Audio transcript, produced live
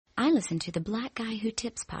I listen to the Black Guy Who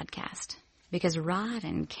Tips podcast because Rod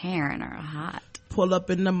and Karen are hot. Pull up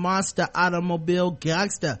in the monster automobile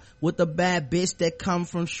gangster with a bad bitch that come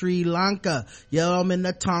from Sri Lanka. Yo, I'm in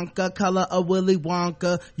the Tonka, color of Willy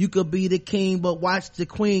Wonka. You could be the king, but watch the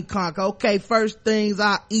queen conquer. Okay, first things,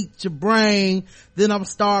 I eat your brain. Then I'm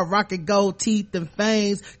start rocking gold teeth and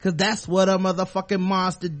fangs, cause that's what a motherfucking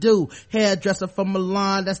monster do. Hairdresser from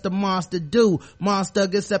Milan, that's the monster do. Monster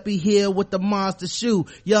Giuseppe here with the monster shoe.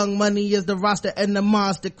 Young Money is the roster and the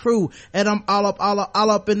monster crew. And I'm all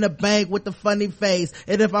up in the bank with the funny face.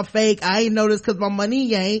 And if I fake, I ain't noticed cause my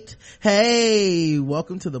money ain't. Hey,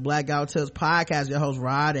 welcome to the Black Guy Who Tips podcast. Your host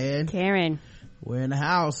Rod and Karen. We're in the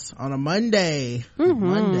house on a Monday.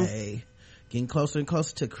 Monday. Getting closer and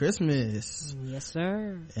closer to Christmas. Yes,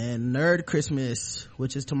 sir. And Nerd Christmas,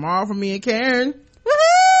 which is tomorrow for me and Karen.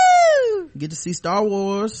 Woohoo! Get to see Star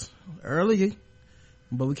Wars early.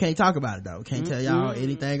 But we can't talk about it though. We can't tell y'all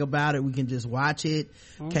anything about it. We can just watch it.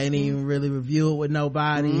 Can't even really review it with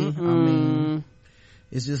nobody. I mean,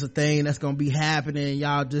 it's just a thing that's gonna be happening.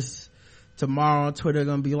 Y'all just tomorrow on Twitter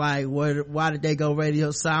gonna be like, why did they go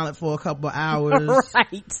radio silent for a couple of hours?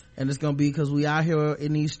 Right. And it's gonna be because we out here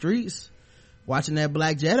in these streets watching that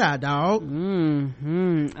Black Jedi, dog.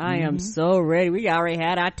 I am so ready. We already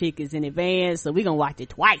had our tickets in advance, so we gonna watch it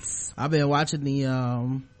twice. I've been watching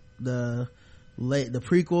the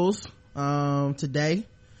prequels today,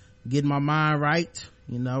 getting my mind right,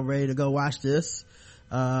 ready to go watch this.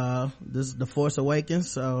 This is The Force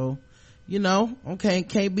Awakens, so okay,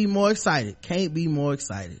 can't be more excited.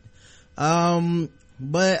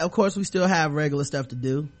 But of course we still have regular stuff to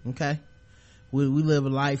do. Okay, we live a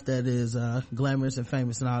life that is glamorous and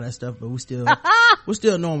famous and all that stuff, but we're still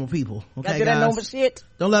normal people. Okay, do that guys? normal shit.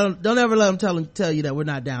 Don't ever let them tell you that we're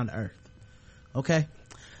not down to earth. Okay.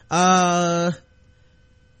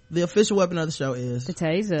 The official weapon of the show is the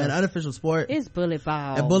taser. An unofficial sport is bullet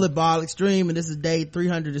ball. A bullet ball extreme, and this is day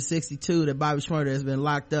 362 that Bobby Shmurda has been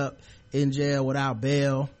locked up in jail without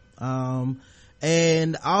bail.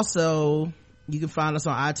 And also you can find us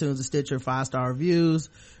on iTunes and Stitcher, 5-star reviews,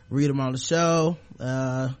 read them on the show.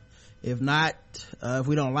 If not, if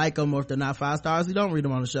we don't like them or if they're not 5 stars, we don't read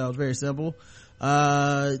them on the show. It's very simple.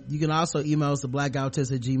 You can also email us at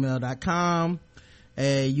blackguywhotips@gmail.com.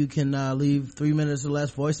 And you can leave 3 minutes or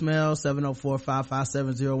less voicemail,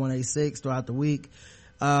 704-557-0186 throughout the week.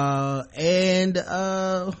 And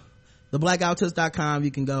the blackguywhotips.com,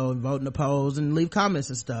 you can go and vote in the polls and leave comments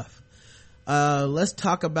and stuff. Let's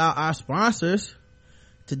talk about our sponsors.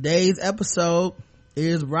 Today's episode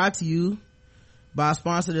is brought to you by a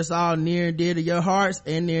sponsor that's all near and dear to your hearts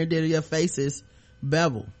and near and dear to your faces,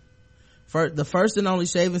 Bevel. The first and only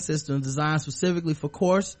shaving system designed specifically for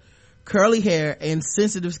coarse, curly hair and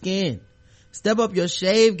sensitive skin. Step up your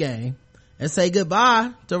shave game and say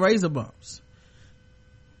goodbye to razor bumps.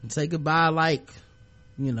 And say goodbye like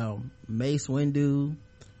Mace Windu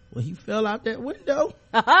when he fell out that window.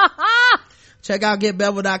 Check out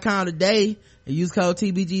getbevel.com today and use code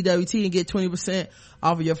TBGWT and get 20%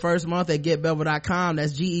 off of your first month at getbevel.com.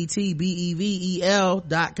 That's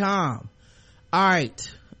GETBEVEL.com. all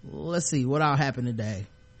right, let's see what all happened today.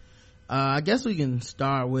 I guess we can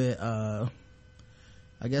start with the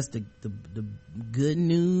good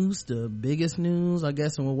news, the biggest news, I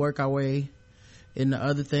guess, and we'll work our way into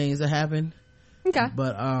other things that happened. Okay.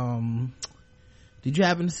 But did you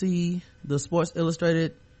happen to see the Sports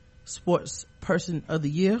Illustrated Sports Person of the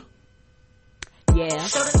Year? Yeah.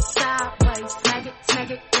 Show it sideways, smack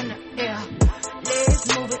it in the air. Legs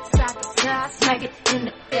move it side to side, smack it in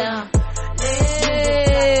the air. Legs move it side to side, smack it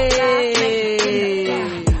in the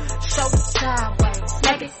air. Show it sideways,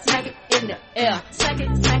 smack it in the air. Smack it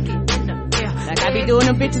in the air. Like I be doing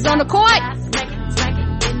them bitches on the court. Smack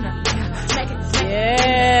it in the air. Smack it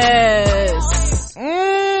Yes.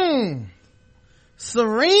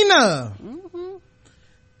 Serena.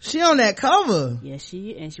 She on that cover. Yes,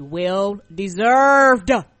 she well deserved.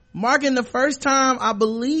 Marking the first time, I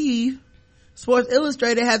believe, Sports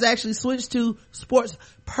Illustrated has actually switched to Sports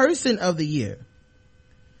Person of the Year.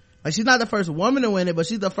 Like, she's not the first woman to win it, but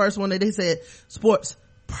she's the first one that they said Sports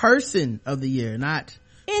Person of the Year, not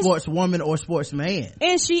Sports Woman or Sports Man.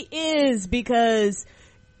 And she is, because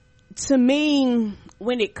to me,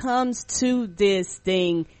 when it comes to this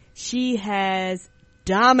thing, she has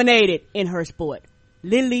dominated in her sport.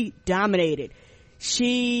 Literally dominated.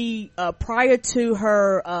 She prior to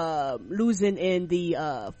her losing in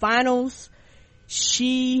the finals,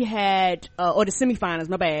 she had or the semifinals,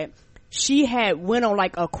 my bad, she had went on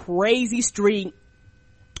like a crazy streak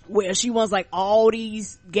where she was like all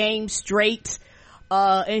these games straight,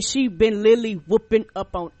 And she been literally whooping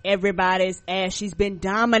up on everybody's ass. She's been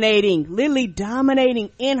literally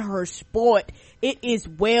dominating in her sport. It is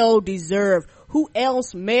well deserved. Who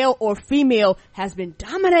else, male or female, has been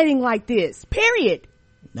dominating like this? Period.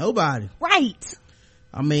 Nobody. Right.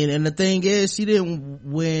 I mean, and the thing is, she didn't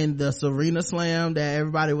win the Serena Slam that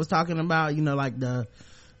everybody was talking about, like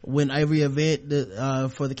win every event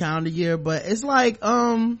for the calendar year. But it's like,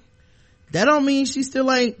 that don't mean she still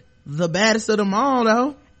ain't the baddest of them all,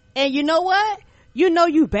 though. And you know what?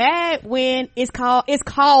 You bad when it's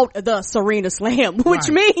called the Serena Slam, which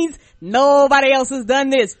means nobody else has done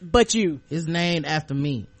this but you. It's named after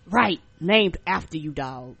me. Right. Named after you,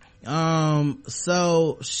 dog.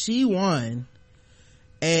 So she won.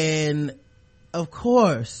 And of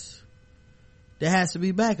course, there has to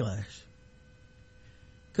be backlash.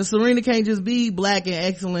 Cause Serena can't just be black and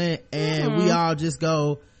excellent and we all just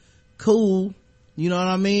go, cool. You know what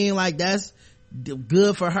I mean? Like, that's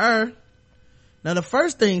good for her. Now, the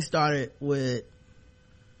first thing started with,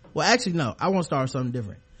 well, actually, no, I want to start with something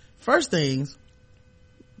different. First things,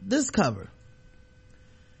 this cover.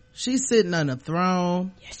 She's sitting on a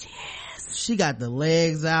throne. Yes, she is. She got the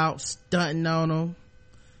legs out, stunting on them.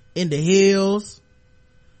 In the heels.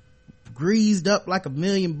 Greased up like $1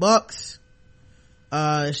 million.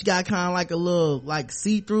 She got kind of like a little, like,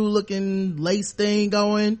 see-through looking lace thing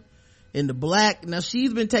going. In the black. Now,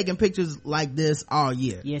 she's been taking pictures like this all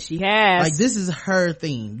year. Yes, she has. Like, this is her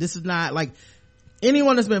theme. This is not like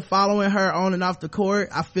anyone that's been following her on and off the court.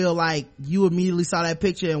 I feel like you immediately saw that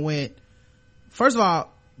picture and went, first of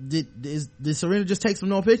all, did Serena just take some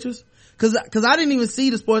more pictures? Cause I didn't even see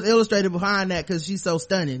the Sports Illustrated behind that cause she's so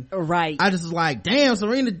stunning. Right. I just was like, damn,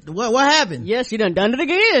 Serena, what happened? Yes, she done it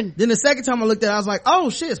again. Then the second time I looked at it, I was like, oh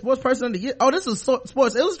shit, Sports Person of the Year. Oh, this is a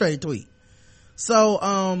Sports Illustrated tweet. So,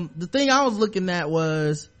 the thing I was looking at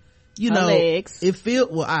was, legs. it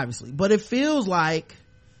obviously, but it feels like,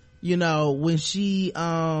 when she,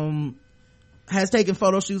 has taken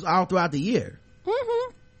photo shoots all throughout the year.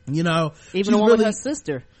 Mm-hmm. Even the one with her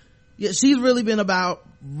sister. Yeah, she's really been about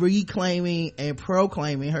reclaiming and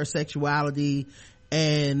proclaiming her sexuality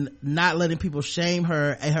and not letting people shame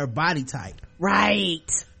her and her body type. Right.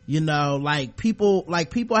 People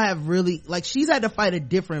have really, she's had to fight a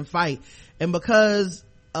different fight. And because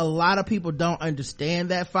a lot of people don't understand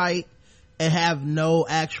that fight and have no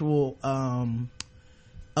actual,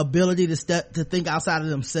 ability to think outside of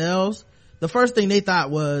themselves, the first thing they thought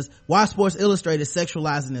was, why Sports Illustrated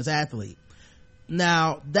sexualizing this athlete?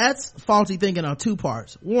 Now, that's faulty thinking on two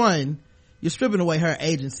parts. One, you're stripping away her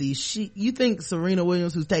agency. You think Serena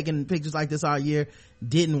Williams, who's taking pictures like this all year,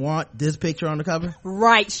 didn't want this picture on the cover?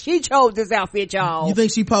 Right. She chose this outfit, y'all. You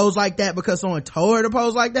think she posed like that because someone told her to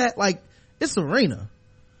pose like that? Like, it's Serena.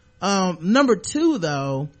 Number two,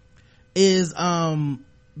 though, is,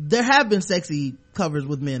 there have been sexy covers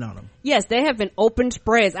with men on them. Yes, they have been open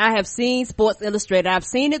spreads. I have seen Sports Illustrated. I've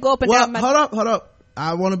seen it go up and down. Hold up.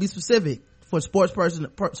 I want to be specific. For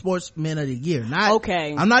Sportsmen of the Year.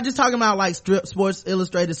 Okay. I'm not just talking about like Sports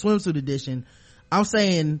Illustrated swimsuit edition. I'm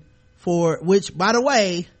saying which, by the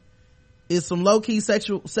way, is some low-key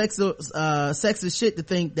sexist shit to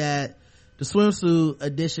think that the swimsuit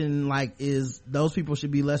edition, those people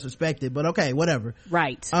should be less respected. But okay, whatever.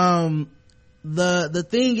 Right. The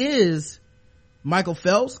thing is, Michael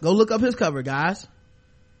Phelps, go look up his cover, guys.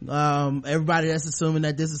 Everybody that's assuming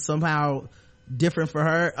that this is somehow different for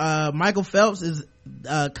her. Michael Phelps is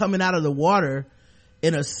coming out of the water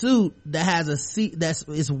in a suit that has a seat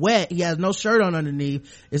it's wet. He has no shirt on underneath.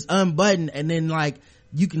 It's unbuttoned, and then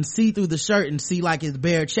you can see through the shirt and see his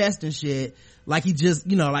bare chest and shit. Like he just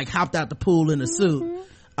hopped out the pool in a suit.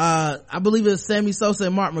 I believe it was Sammy Sosa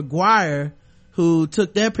and Mark McGuire who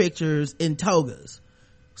took their pictures in togas.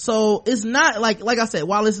 So it's not like I said,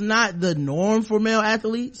 while it's not the norm for male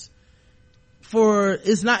athletes,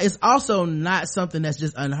 it's also not something that's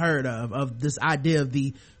just unheard of this idea of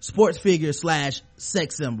the sports figure /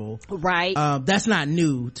 sex symbol. Right. That's not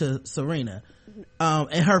new to Serena.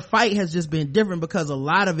 And her fight has just been different because a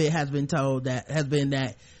lot of it has been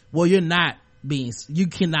that, well, you cannot be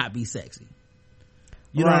sexy.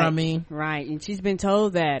 You know what I mean? Right. And she's been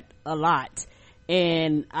told that a lot.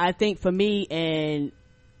 And I think for me, and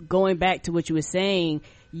going back to what you were saying,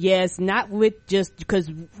 yes, not with just because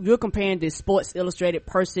you're comparing this Sports Illustrated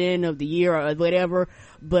Person of the Year or whatever,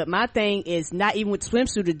 but my thing is not even with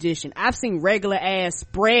swimsuit edition. I've seen regular ass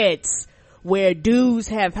spreads where dudes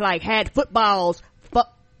have had footballs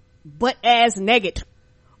butt ass naked,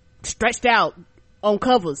 stretched out on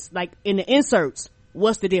covers, in the inserts.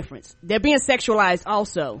 What's the difference? They're being sexualized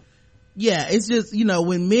also. yeah, it's just, you know,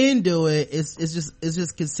 when men do it, it's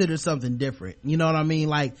just considered something different. You know what I mean?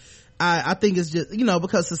 Like, I think it's just, you know,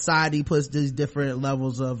 because society puts these different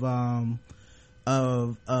levels of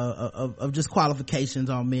just qualifications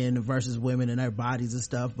on men versus women and their bodies and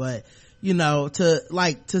stuff. But, you know,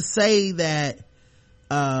 to say that,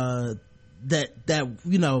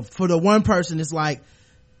 you know, for the one person, it's like,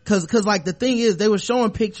 cause like the thing is, they were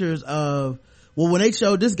showing pictures of, well, when they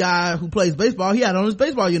showed this guy who plays baseball, he had on his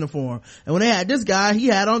baseball uniform. And when they had this guy, he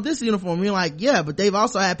had on this uniform. You're like, yeah, but they've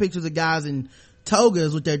also had pictures of guys in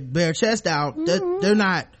togas with their bare chest out. They're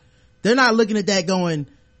not looking at that going,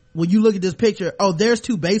 when you look at this picture, oh, there's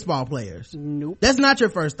two baseball players. Nope. That's not your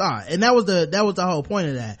first thought. And that was the whole point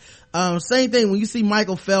of that. Same thing when you see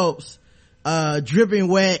Michael Phelps, dripping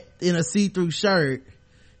wet in a see-through shirt,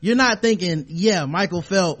 you're not thinking, yeah, Michael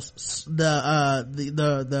Phelps,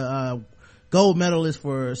 the gold medalist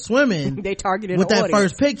for swimming. They targeted with that audience.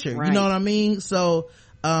 first picture. Right. You know what I mean? So,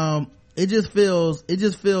 it just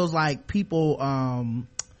feels like people,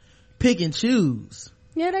 pick and choose.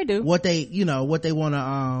 Yeah, they do. What they want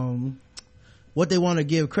to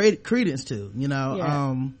give credence to, you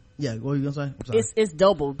know? Yeah. What were you gonna say? It's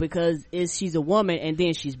double because she's a woman and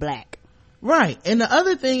then she's black. Right. And the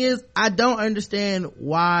other thing is, I don't understand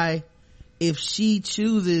why, if she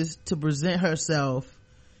chooses to present herself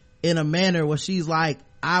in a manner where she's like,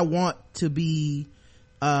 I want to be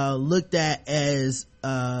looked at as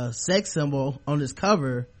a sex symbol on this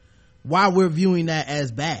cover, why we're viewing that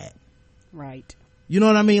as bad. Right. You know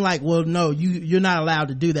what I mean? Like, well, no, you're not allowed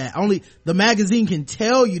to do that. Only the magazine can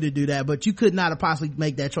tell you to do that, but you could not have possibly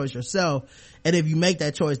make that choice yourself. And if you make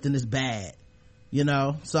that choice, then it's bad. You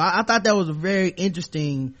know? So I thought that was a very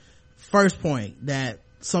interesting first point that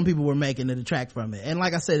some people were making to detract from it. And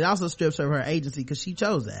like I said, it also strips her of her agency because she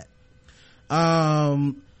chose that.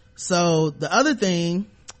 So the other thing,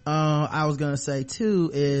 I was gonna say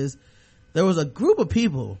too is there was a group of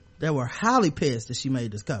people that were highly pissed that she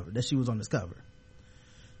made this cover, that she was on this cover.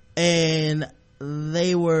 And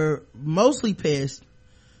they were mostly pissed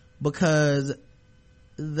because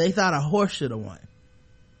they thought a horse should have won.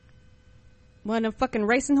 One of them fucking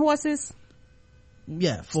racing horses?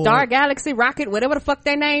 Yeah. Star Galaxy, Rocket, whatever the fuck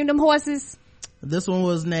they named them horses. This one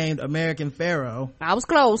was named American Pharaoh. I was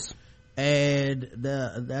close. And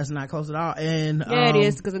that's not close at all. And yeah, it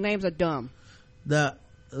is, because the names are dumb.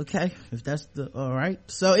 Okay, if that's all right.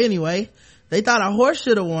 So anyway, they thought a horse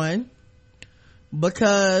should have won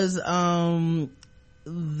because there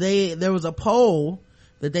was a poll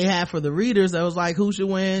that they had for the readers that was like, who should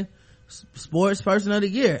win sports person of the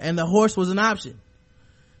year, and the horse was an option,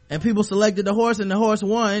 and people selected the horse and the horse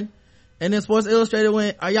won. And then Sports Illustrated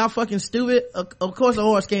went, are y'all fucking stupid? Of course a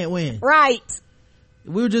horse can't win. Right.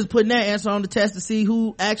 We were just putting that answer on the test to see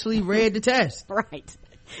who actually read the test. Right.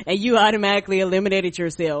 And you automatically eliminated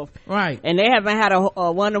yourself. Right. And they haven't had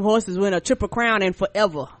one of them horses win a Triple Crown in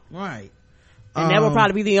forever. Right. And that would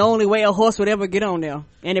probably be the only way a horse would ever get on there.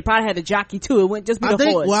 And it probably had a jockey too. It wouldn't just be the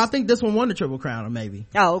horse. Well, I think this one won the Triple Crown, or maybe.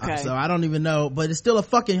 Oh, okay. So I don't even know, but it's still a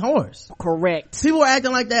fucking horse. Correct. People were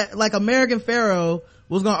acting like that, like American Pharaoh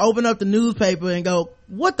was gonna open up the newspaper and go,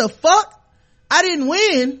 what the fuck? I didn't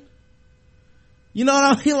win. You know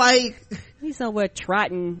what I mean? Like, he's somewhere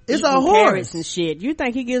trotting, it's a horse carrots and shit. You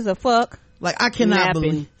think he gives a fuck? Like, I cannot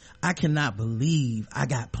believe I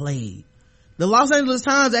got played. The Los Angeles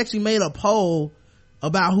Times actually made a poll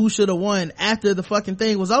about who should have won after the fucking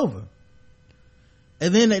thing was over.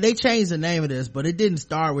 And then they changed the name of this, but it didn't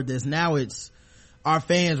start with this. Now it's our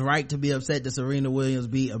fans' right to be upset that Serena Williams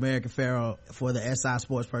beat American Pharaoh for the SI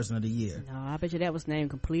Sports Person of the Year. No, I bet you that was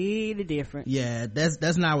named completely different. Yeah,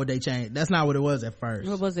 that's not what they changed. That's not what it was at first.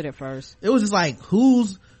 What was it at first? It was just like, who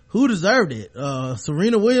deserved it?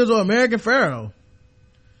 Serena Williams or American Pharaoh?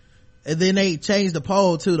 And then they changed the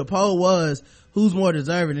poll too. The poll was who's more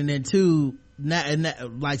deserving, and then two,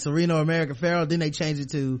 like Serena or American Pharaoh. Then they changed it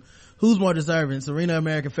to who's more deserving, Serena or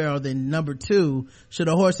American Pharaoh. Then number 2, should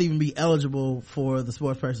a horse even be eligible for the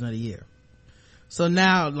Sports Person of the Year? So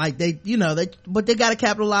now, like, they but they got to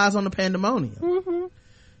capitalize on the pandemonium. Mm-hmm.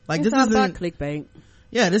 Like, it's this isn't about clickbait.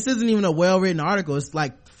 Yeah, this isn't even a well-written article. It's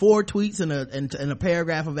like 4 tweets and a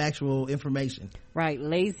paragraph of actual information. Right,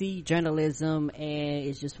 lazy journalism, and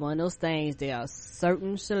it's just one of those things. There are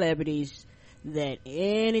certain celebrities that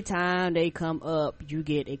anytime they come up, you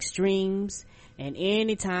get extremes, and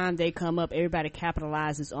anytime they come up, everybody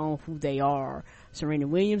capitalizes on who they are. Serena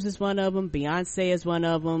Williams is one of them. Beyonce is one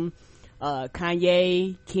of them.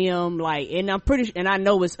 Kanye, Kim, like, and I'm pretty sure, and I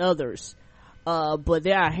know it's others. But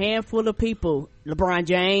there are a handful of people. LeBron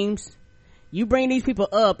James. You bring these people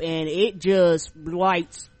up and it just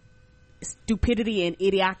lights stupidity and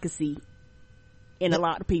idiocracy in a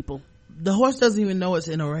lot of people. The horse doesn't even know it's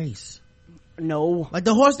in a race. No. Like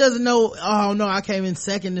the horse doesn't know, oh no, I came in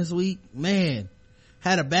second this week. Man,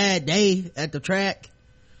 had a bad day at the track.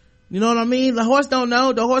 You know what I mean? The horse don't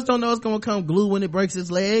know. The horse don't know it's gonna come glue when it breaks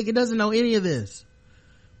its leg. It doesn't know any of this.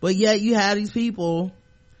 But yet you have these people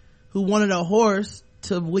who wanted a horse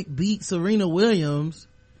to beat Serena Williams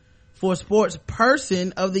for sports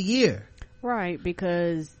person of the year. Right,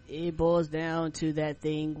 because it boils down to that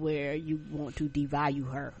thing where you want to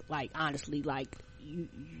devalue her. Like, honestly, like,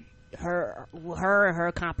 her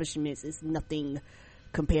accomplishments is nothing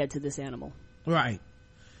compared to this animal. Right.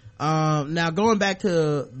 Now going back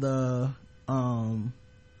to the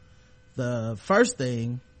first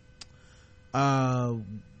thing,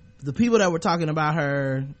 the people that were talking about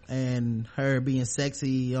her and her being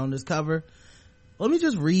sexy on this cover, let me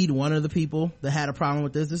just read one of the people that had a problem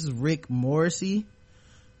with this. This is Rick Morrissey,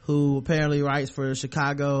 who apparently writes for the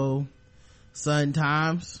Chicago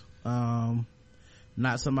Sun-Times.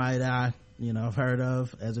 Not somebody that I, have heard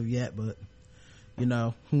of as of yet, but,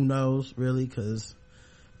 who knows really, cause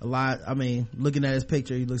looking at his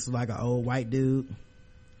picture, he looks like an old white dude.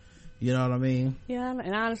 You know what I mean? Yeah,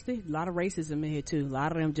 and honestly, a lot of racism in here too. A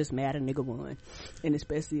lot of them just mad a nigga won, and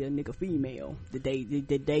especially a nigga female that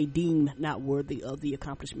they deem not worthy of the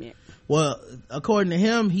accomplishment. Well, according to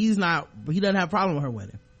him, he doesn't have a problem with her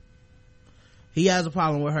winning. He has a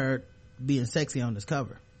problem with her being sexy on this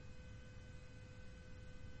cover.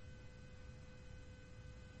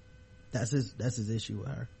 That's his issue with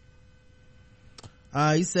her.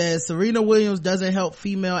 He says Serena Williams doesn't help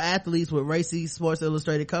female athletes with racy Sports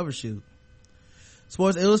Illustrated cover shoot.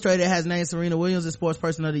 Sports Illustrated has named Serena Williams as Sports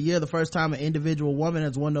Person of the Year, the first time an individual woman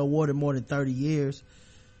has won the award in more than 30 years.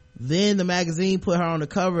 Then the magazine put her on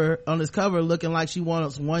this cover looking like she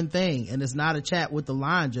wants one thing, and it's not a chat with the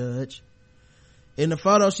line judge. In the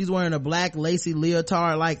photo, she's wearing a black lacy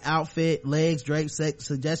leotard-like outfit, legs draped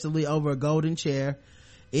suggestively over a golden chair.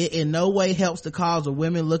 It in no way helps the cause of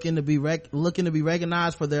women looking to be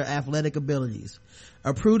recognized for their athletic abilities.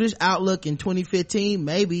 A prudish outlook in 2015,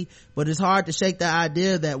 maybe, but it's hard to shake the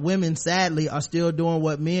idea that women sadly are still doing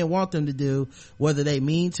what men want them to do, whether they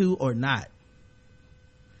mean to or not.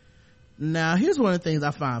 Now, here's one of the things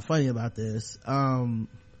I find funny about this.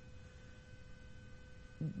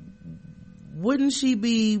 Wouldn't she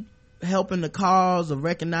be helping the cause of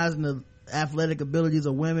recognizing the athletic abilities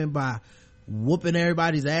of women by whooping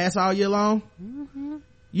everybody's ass all year long? Mm-hmm.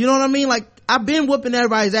 You know what I mean? Like, I've been whooping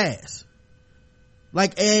everybody's ass.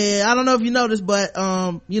 Like, I don't know if you noticed, but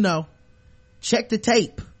check the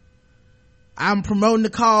tape. I'm promoting the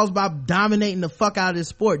cause by dominating the fuck out of this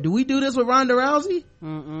sport. Do we do this with Ronda Rousey?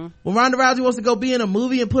 Mm-mm. When Ronda Rousey wants to go be in a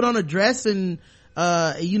movie and put on a dress and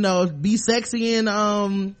be sexy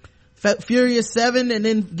in Furious 7 and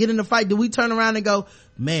then get in the fight, do we turn around and go,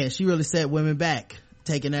 man, she really set women back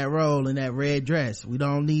taking that role in that red dress? We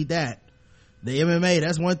don't need that. The MMA,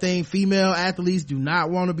 that's one thing female athletes do not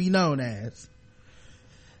want to be known as.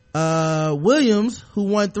 Williams, who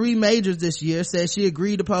won 3 majors this year, says she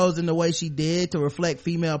agreed to pose in the way she did to reflect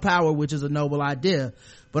female power, which is a noble idea,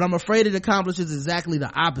 but I'm afraid it accomplishes exactly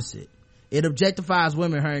the opposite. It objectifies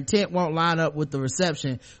women. Her intent won't line up with the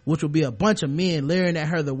reception, which will be a bunch of men leering at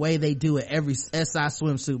her the way they do at every SI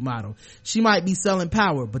swimsuit model. She might be selling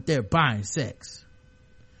power, but they're buying sex.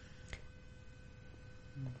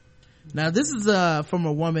 Now, this is from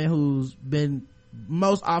a woman who's been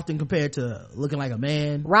most often compared to looking like a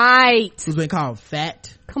man. Right. Who's been called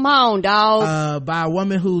fat. Come on, dog. By a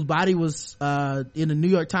woman whose body was, in the New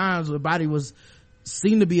York Times, her body was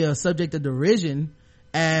seen to be a subject of derision,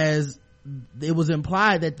 as it was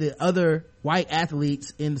implied that the other white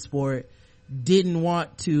athletes in the sport didn't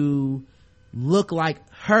want to look like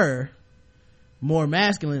her, more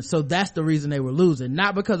masculine, so that's the reason they were losing.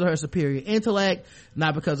 Not because of her superior intellect,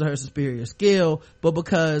 not because of her superior skill, but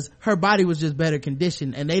because her body was just better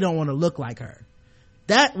conditioned and they don't want to look like her.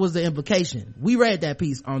 That was the implication. We read that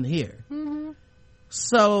piece on here. Mm-hmm.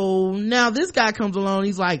 So now this guy comes along,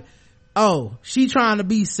 he's like, oh, she trying to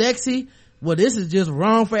be sexy? Well, this is just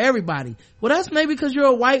wrong for everybody. Well, that's maybe because you're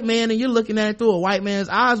a white man and you're looking at it through a white man's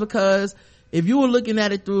eyes, because if you were looking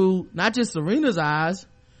at it through not just Serena's eyes,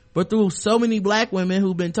 but through so many black women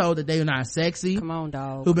who've been told that they're not sexy. Come on,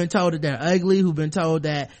 dog. Who've been told that they're ugly, who've been told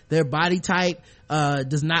that their body type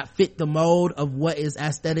does not fit the mold of what is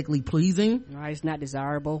aesthetically pleasing. Right, it's not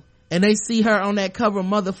desirable. And they see her on that cover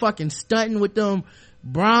motherfucking stunting with them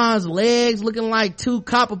bronze legs looking like 2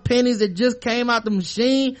 copper pennies that just came out the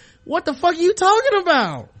machine. What the fuck are you talking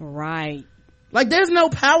about? Right. Like, there's no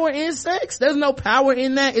power in sex. There's no power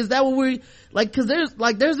in that. Is that what we, like, cause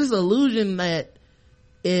there's this illusion that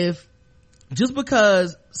if, just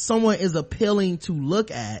because someone is appealing to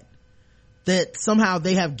look at, that somehow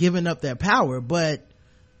they have given up their power. But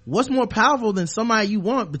what's more powerful than somebody you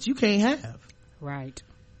want, but you can't have? Right.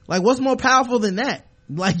 Like, what's more powerful than that?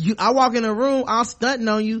 Like, I walk in a room, I'm stunting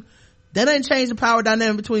on you. That doesn't change the power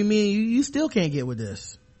dynamic between me and you. You still can't get with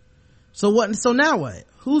this. So now what?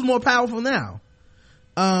 Who's more powerful now?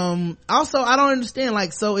 Also, I don't understand,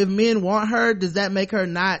 like, so if men want her, does that make her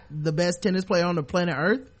not the best tennis player on the planet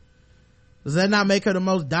Earth? Does that not make her the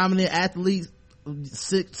most dominant athlete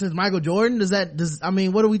since Michael Jordan?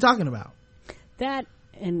 What are we talking about? That,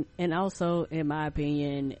 and also, in my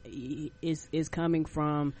opinion, is coming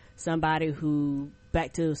from somebody who,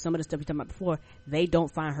 back to some of the stuff we talked about before, they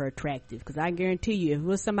don't find her attractive. Because I guarantee you, if it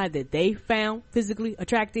was somebody that they found physically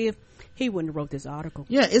attractive, he wouldn't have wrote this article.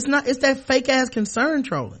 Yeah, it's that fake ass concern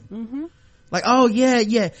trolling. Like, oh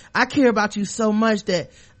yeah, I care about you so much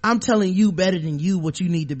that I'm telling you better than you what you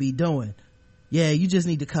need to be doing. Yeah, you just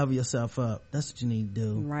need to cover yourself up. That's what you need to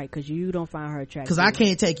do. Right, because you don't find her attractive. Because I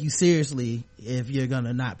can't take you seriously if you're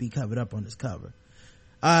gonna not be covered up on this cover.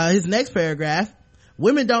 His next paragraph: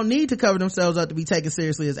 women don't need to cover themselves up to be taken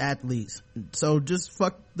seriously as athletes. So just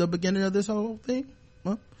fuck the beginning of this whole thing.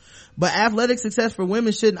 Huh? But athletic success for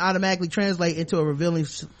women shouldn't automatically translate into a revealing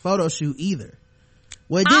photo shoot either.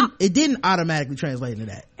 Well, it didn't automatically translate into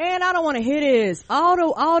that. And I don't want to hear this.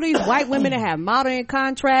 All these white women that have modeling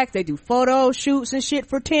contracts, they do photo shoots and shit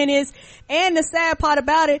for tennis. And the sad part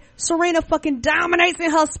about it, Serena fucking dominates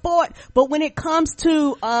in her sport. But when it comes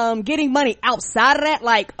to getting money outside of that,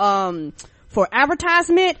 like for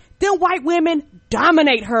advertisement, then white women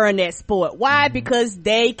dominate her in that sport. Why? Because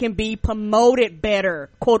they can be promoted better,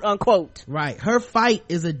 quote unquote. Right. Her fight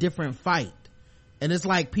is a different fight. And it's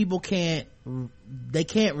like people can't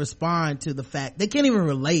respond to the fact, they can't even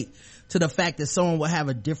relate to the fact that someone will have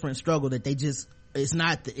a different struggle that it's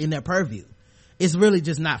not in their purview. It's really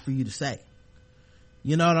just not for you to say.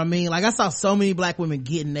 You know what I mean? Like, I saw so many black women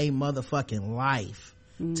getting their motherfucking life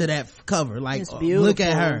to that cover. Like, look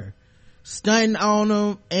at her. Stunting on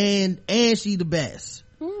them, and she the best.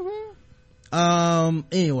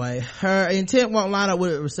 Anyway, her intent won't line up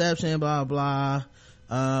with reception, blah blah.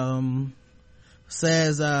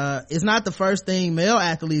 Says it's not the first thing male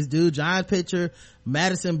athletes do. Giants pitcher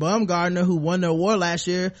Madison Bumgarner, who won the award last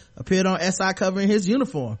year, appeared on SI covering his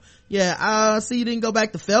uniform. Yeah, see you didn't go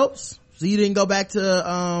back to Phelps. So you didn't go back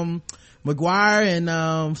to McGuire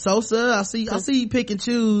and Sosa. I see you pick and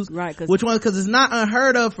choose, right, which one, because it's not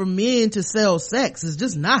unheard of for men to sell sex. It's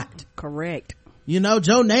just not. Correct. You know,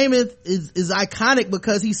 Joe Namath is iconic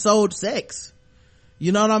because he sold sex.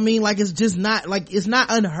 You know what I mean? Like, it's just not, like, it's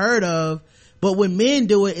not unheard of. But when men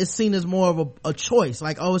do it, it's seen as more of a choice.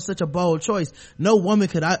 Like, oh, it's such a bold choice. No woman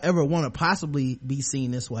could ever want to possibly be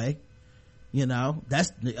seen this way. You know,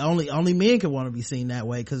 that's the only men can want to be seen that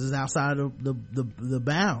way because it's outside of the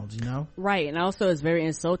bounds, you know? Right. And also it's very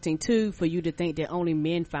insulting too for you to think that only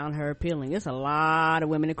men found her appealing. There's a lot of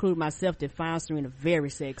women, including myself, that found Serena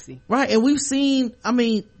very sexy. Right. And we've seen, I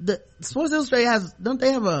mean, the Sports Illustrated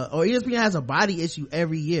or ESPN has a body issue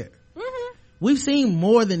every year. We've seen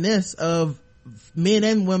more than this of men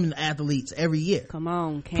and women athletes every year. Come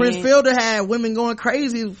on, Prince Fielder had women going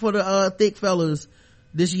crazy for the thick fellas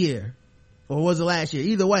this year, or was it last year?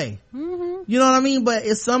 Either way, you know what I mean. But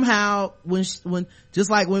it's somehow when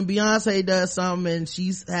just like when Beyonce does something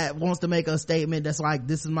and wants to make a statement that's like,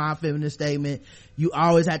 this is my feminist statement, you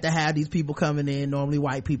always have to have these people coming in, normally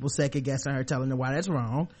white people, second guessing her, telling her why that's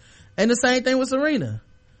wrong. And the same thing with Serena.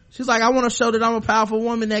 She's like, I want to show that I'm a powerful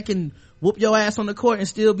woman that can whoop your ass on the court and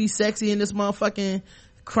still be sexy in this motherfucking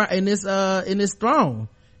in this throne.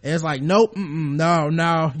 And it's like, nope,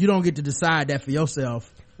 no, you don't get to decide that for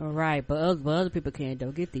yourself. All right, but other people can't.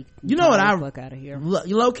 Don't get the fuck out of here.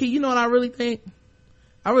 Low key, you know what I really think?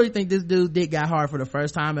 I really think this dude's dick got hard for the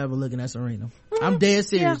first time ever looking at Serena. I'm dead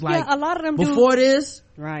serious. Yeah, a lot of them before this,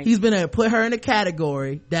 right? He's been able to put her in a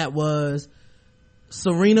category that was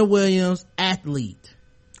Serena Williams athlete.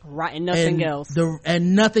 Right, and nothing else.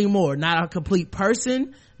 And nothing more. Not a complete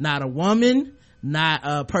person, not a woman, not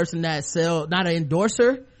a person that sells, not an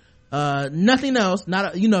endorser, nothing else,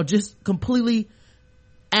 just completely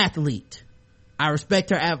athlete. I respect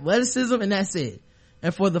her athleticism, and that's it.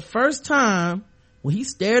 And for the first time, when he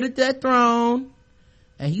stared at that throne,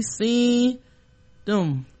 and he seen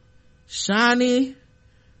them shiny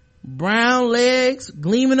brown legs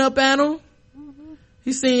gleaming up at him,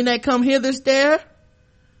 he seen that come hither stare.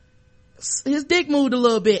 his dick moved a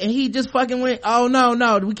little bit and he just fucking went, oh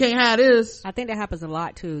no, we can't have this. I think that happens a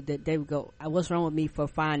lot too, that they would go, what's wrong with me for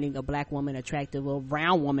finding a black woman attractive or a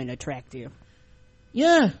brown woman attractive?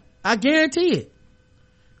 Yeah, I guarantee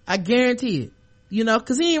it. You know,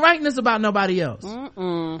 cause he ain't writing this about nobody else.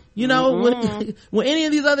 You know, when any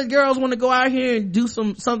of these other girls want to go out here and do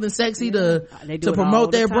something sexy to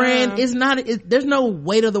promote their brand, there's no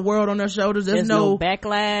weight of the world on their shoulders. There's no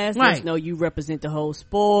backlash. Right. There's no, you represent the whole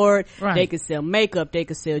sport. Right. They could sell makeup. They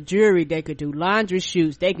could sell jewelry. They could do laundry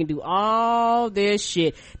shoots. They can do all this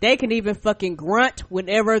shit. They can even fucking grunt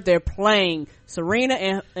whenever they're playing.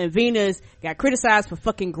 Serena and Venus got criticized for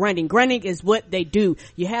fucking grunting. Grunting is what they do.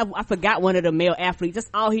 I forgot one of the male athletes. That's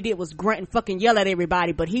all he did was grunt and fucking yell at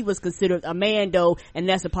everybody, but he was considered a man though, and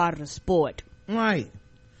that's a part of the sport. Right.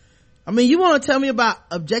 I mean, you want to tell me about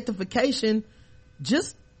objectification?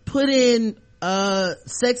 Just put in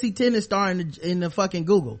sexy tennis star in the fucking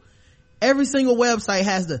Google. Every single website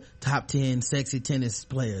has the top 10 sexy tennis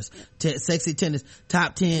players, sexy tennis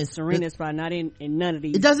top 10. Serena's probably not in none of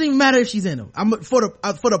these. It doesn't even matter if she's in them. For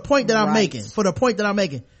the point that I'm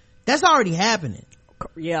making, that's already happening.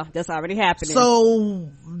 Yeah, that's already happening. So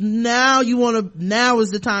now now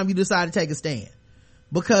is the time you decide to take a stand,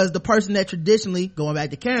 because the person that traditionally, going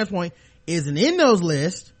back to Karen's point, isn't in those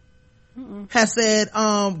lists, has said,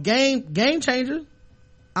 game changer.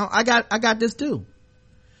 I got this too.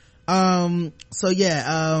 So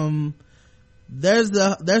yeah, there's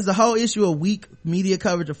the whole issue of weak media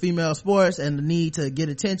coverage of female sports and the need to get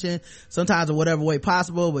attention, sometimes in whatever way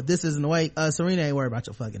possible, but this isn't the way. Serena ain't worried about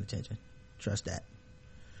your fucking attention. Trust that.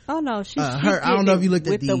 Oh no, she's I don't know if you looked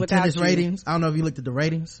at the tennis ratings. I don't know if you looked at the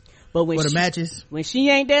ratings, but when for the matches, when she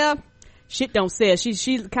ain't there, shit don't sell.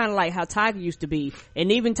 She's kind of like how Tiger used to be,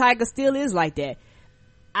 and even Tiger still is like that.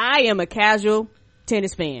 I am a casual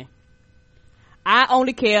tennis fan. I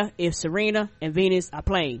only care if Serena and Venus are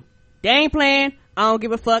playing. They ain't playing, I don't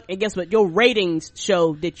give a fuck. And guess what? Your ratings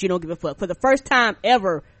show that you don't give a fuck. For the first time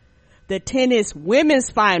ever, the tennis women's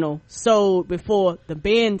final sold before the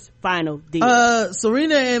men's final did.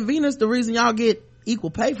 Serena and Venus, the reason y'all get equal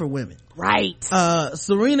pay for women. Right.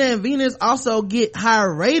 Serena and Venus also get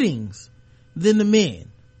higher ratings than the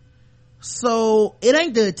men. So it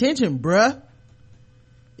ain't the attention, bruh.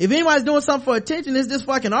 If anybody's doing something for attention, it's this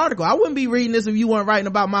fucking article. I wouldn't be reading this if you weren't writing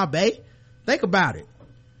about my bae. Think about it.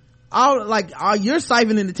 You're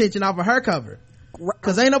siphoning attention off of her cover.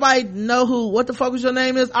 Cause ain't nobody know what the fuck was your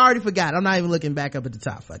name is. I already forgot. I'm not even looking back up at the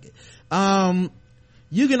top. Fuck it.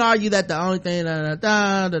 You can argue that the only thing,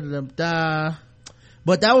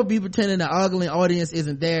 but that would be pretending the ugly audience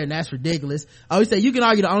isn't there, and that's ridiculous. I always say you can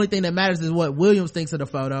argue the only thing that matters is what Williams thinks of the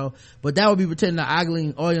photo, but that would be pretending the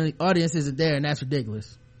ugly audience isn't there, and that's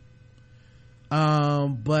ridiculous.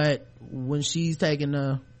 But when she's taking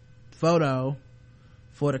the photo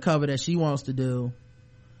for the cover that she wants to do,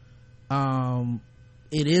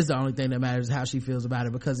 it is the only thing that matters how she feels about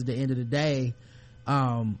it, because at the end of the day,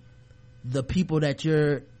 the people that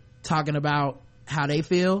you're talking about how they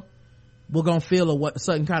feel, we're gonna feel a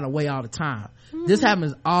certain kind of way all the time. This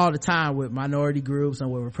happens all the time with minority groups and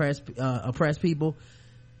with oppressed people.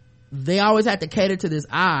 They always have to cater to this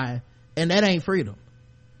I, and that ain't freedom.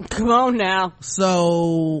 Come on now.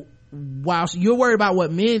 So while you're worried about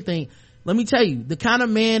what men think, let me tell you, the kind of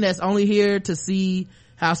man that's only here to see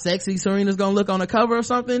how sexy Serena's gonna look on the cover or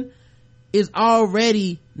something is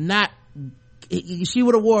already not. She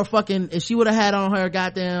would have wore if she would have had on her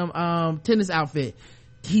goddamn tennis outfit,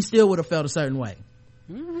 he still would have felt a certain way.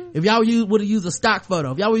 If y'all would have used a stock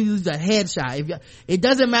photo, if y'all would have used a headshot, it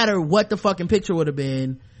doesn't matter what the fucking picture would have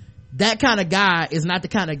been. That kind of guy is not the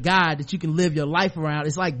kind of guy that you can live your life around.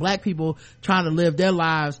 It's like black people trying to live their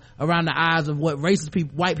lives around the eyes of what racist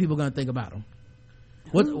people, white people, gonna think about them.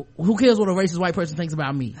 Who cares what a racist white person thinks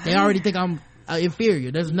about me? They already think I'm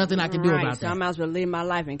inferior. There's nothing I can do about that. So I might as well live my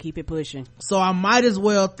life and keep it pushing. So I might as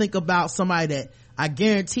well think about somebody that I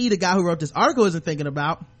guarantee the guy who wrote this article isn't thinking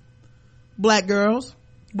about. Black girls,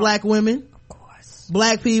 black women, of course,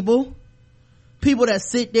 black people that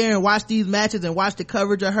sit there and watch these matches and watch the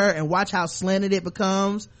coverage of her and watch how slanted it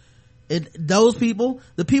becomes. Those people,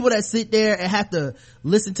 the people that sit there and have to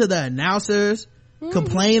listen to the announcers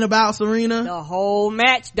complain about Serena, the whole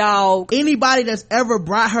match, dog. Anybody that's ever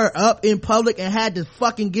brought her up in public and had to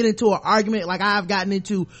fucking get into an argument like I've gotten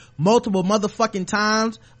into multiple motherfucking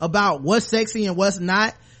times about what's sexy and what's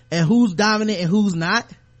not, and who's dominant and who's not.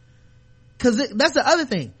 Cause that's the other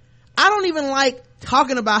thing. I don't even like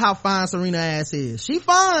talking about how fine Serena ass is. She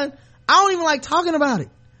fine. I don't even like talking about it.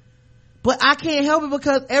 But I can't help it,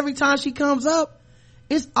 because every time she comes up,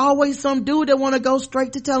 it's always some dude that want to go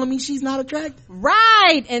straight to telling me she's not attractive.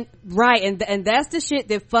 Right. And that's the shit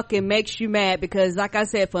that fucking makes you mad, because like I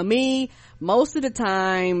said, for me, most of the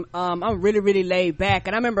time, I'm really, really laid back.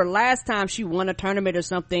 And I remember last time she won a tournament or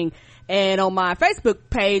something, and on my Facebook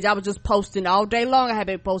page, I was just posting all day long. I had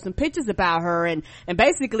been posting pictures about her, and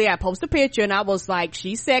basically I posted a picture and I was like,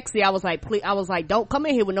 she's sexy. I was like, please, I was like, don't come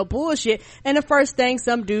in here with no bullshit. And the first thing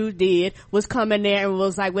some dude did was come in there and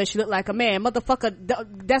was like, well, she looked like a man. Motherfucker,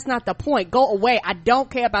 that's not the point. Go away. I don't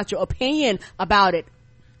care about your opinion about it.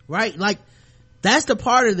 Right? Like, that's the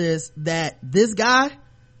part of this that this guy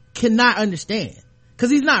cannot understand,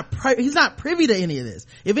 because he's not privy to any of this.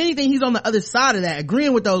 If anything, he's on the other side of that,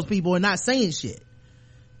 agreeing with those people and not saying shit.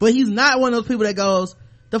 But he's not one of those people that goes,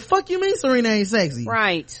 the fuck you mean Serena ain't sexy?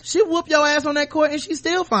 Right. She whoop your ass on that court and she's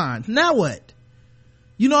still fine. Now what?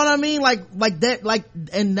 You know what I mean? Like that, like,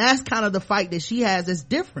 and that's kind of the fight that she has that's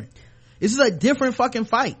different. It's just a different fucking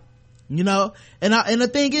fight, you know? And the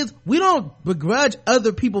thing is, we don't begrudge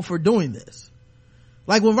other people for doing this.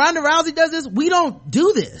 Like when Ronda Rousey does this, we don't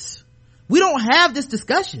do this. We don't have this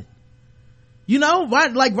discussion. You know,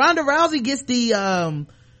 like Ronda Rousey gets the,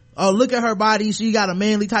 oh, look at her body, she got a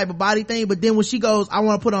manly type of body thing. But then when she goes, I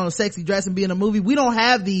want to put on a sexy dress and be in a movie, we don't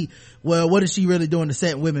have the, well, what is she really doing to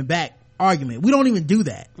set women back argument. We don't even do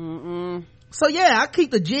that. So yeah, I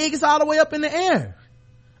keep the jig, it's all the way up in the air.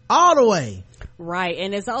 All the way. Right.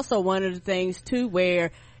 And it's also one of the things too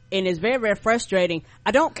where, and it's very, very frustrating.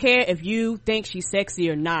 I don't care if you think she's sexy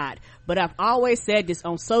or not, but I've always said this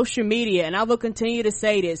on social media, and I will continue to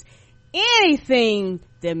say this. Anything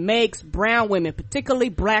that makes brown women, particularly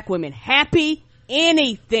black women, happy,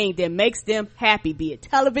 anything that makes them happy, be it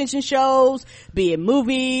television shows, be it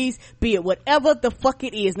movies, be it whatever the fuck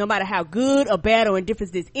it is, no matter how good or bad or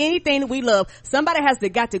indifferent it is, anything that we love, somebody has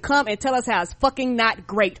got to come and tell us how it's fucking not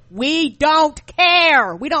great. We don't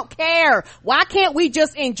care. We don't care. Why can't we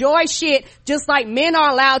just enjoy shit just like men are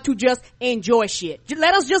allowed to just enjoy shit?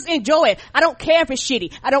 Let us just enjoy it. I don't care if it's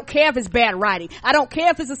shitty. I don't care if it's bad writing. I don't care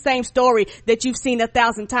if it's the same story that you've seen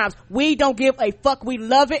 1,000 times. We don't give a fuck. We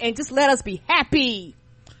love it, and just let us be happy.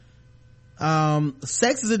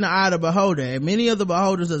 Sex is in the eye of the beholder, and many of the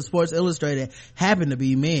beholders of Sports Illustrated happen to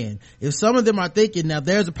be men. If some of them are thinking, now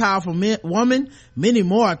there's a powerful woman, many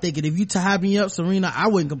more are thinking, if you tied me up, Serena, I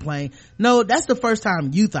wouldn't complain. No, that's the first time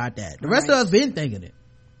you thought that. The rest of us been thinking it.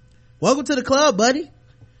 Welcome to the club, buddy.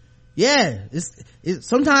 Yeah,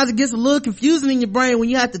 sometimes it gets a little confusing in your brain when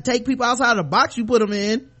you have to take people outside of the box you put them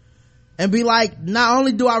in and be like, not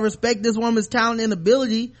only do I respect this woman's talent and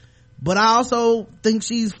ability, but I also think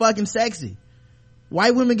she's fucking sexy.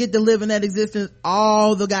 White women get to live in that existence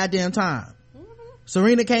all the goddamn time.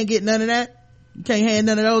 Serena can't get none of that. You can't hand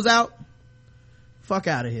none of those out. Fuck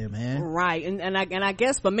out of here, man. Right. And I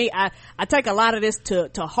guess for me, I take a lot of this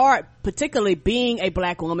to heart, particularly being a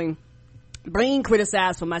black woman, being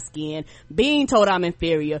criticized for my skin, being told I'm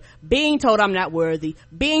inferior, being told I'm not worthy,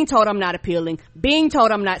 being told I'm not appealing, being told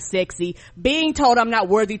I'm not sexy, being told I'm not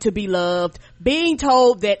worthy to be loved, being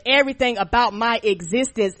told that everything about my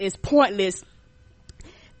existence is pointless.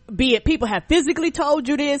 Be it people have physically told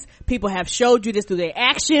you this, people have showed you this through their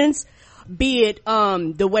actions, be it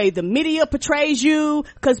the way the media portrays you,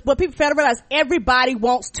 because what people fail to realize, everybody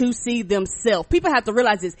wants to see themselves. People have to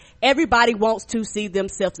realize this. Everybody wants to see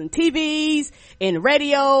themselves in TVs, in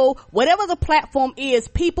radio, whatever the platform is,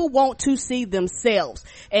 people want to see themselves.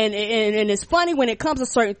 And it's funny when it comes to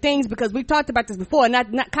certain things, because we've talked about this before, and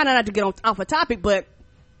not to get off a topic, but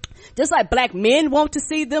just like black men want to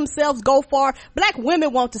see themselves go far, black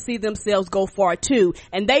women want to see themselves go far too.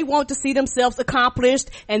 And they want to see themselves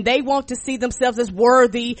accomplished, and they want to see themselves as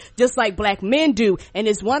worthy, just like black men do. And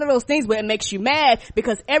it's one of those things where it makes you mad,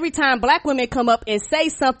 because every time black women come up and say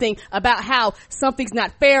something about how something's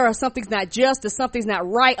not fair or something's not just or something's not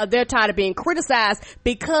right, or they're tired of being criticized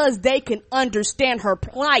because they can understand her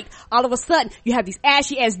plight, all of a sudden you have these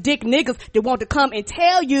ashy ass dick niggas that want to come and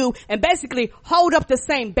tell you and basically hold up the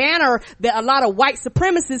same banner that a lot of white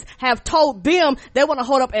supremacists have told them they want to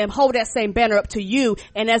hold up, and hold that same banner up to you.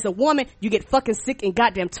 And as a woman, you get fucking sick and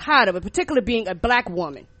goddamn tired of it, particularly being a black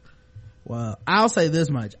woman. Well, I'll say this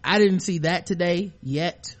much. I didn't see that today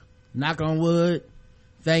yet. Knock on wood.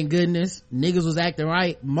 Thank goodness. Niggas was acting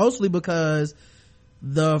right, mostly because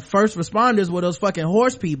the first responders were those fucking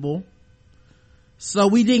horse people. So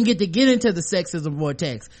we didn't get to get into the sexism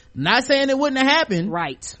vortex. Not saying it wouldn't have happened.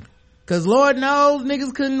 Right. Cause Lord knows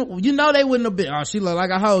niggas couldn't, they wouldn't have been, oh, she looked like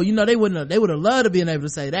a hoe. They would have loved to been able to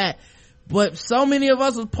say that. But so many of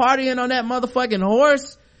us was partying on that motherfucking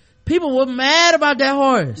horse. People were mad about that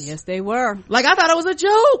horse. Yes, they were. Like, I thought it was a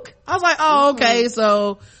joke. I was like, oh, okay.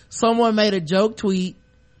 So someone made a joke tweet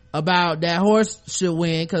about that horse should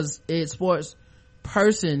win because it's sports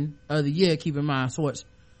person of the year. Keep in mind, sports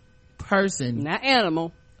person, not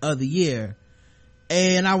animal of the year.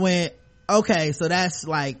 And I went, okay, so that's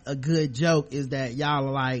like a good joke, is that y'all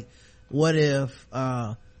are like, what if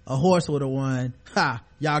a horse would have won? Ha,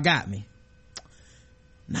 y'all got me.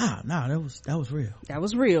 Nah, that was real. That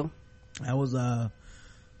was real. That was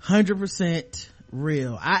 100%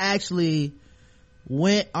 real. I actually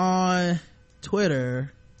went on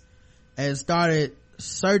Twitter and started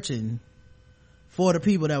searching for the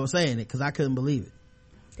people that were saying it because I couldn't believe it.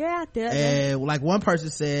 Yeah. And like one person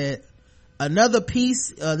said, another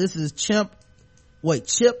piece, this is Chip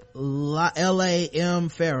Lam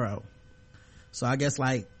Pharaoh. So I guess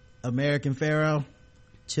like American Pharaoh,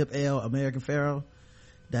 Chip L American Pharaoh.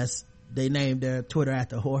 They named their Twitter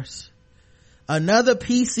after a horse. Another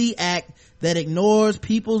PC act that ignores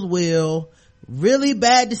people's will. Really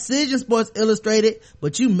bad decision, Sports Illustrated,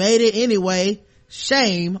 but you made it anyway.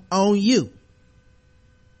 Shame on you.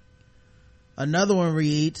 Another one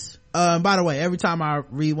reads, by the way, every time I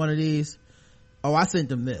read one of these, I sent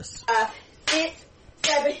them this. 5, 6,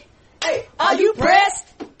 7, 8. Are you pressed?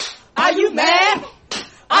 Are you mad?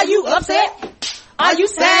 Are you upset? Are you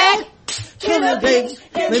sad? Killer bitch,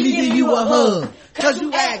 let me give you a hug, cause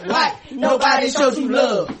you act like nobody showed you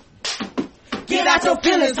love. Get out your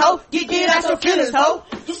feelings, ho. Get out your feelings, ho.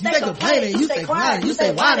 You stay complaining, you stay crying, you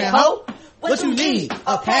stay whining, ho. What you need?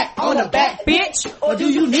 A pat on the back, bitch? Or do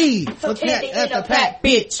you need some candy at the pack,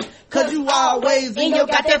 bitch? Cause you always in your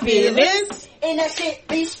goddamn feelings. And that shit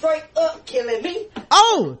be straight up killing me.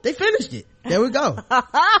 Oh, they finished it. There we go.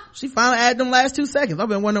 She finally added them last 2 seconds. I've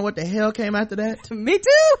been wondering what the hell came after that. Me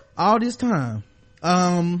too. All this time.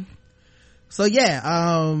 So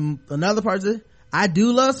yeah, another person, I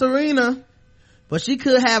do love Serena, but she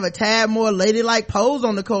could have a tad more ladylike pose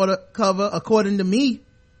on the cover, according to me.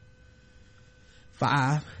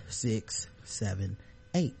 5, 6, 7,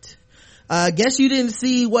 8. Guess you didn't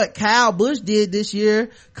see what Kyle Busch did this year.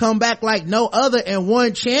 Come back like no other and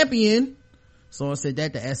won champion. Someone said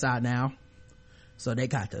that to SI now. So they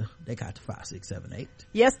got to 5, 6, 7, 8.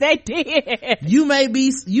 Yes, they did. You make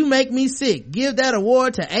me sick. Give that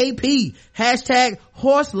award to AP. Hashtag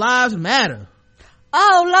horse lives matter.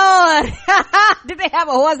 Oh Lord. Did they have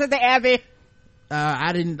a horse at the Abbey?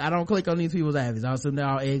 I don't click on these people's Abbeys. I assume they're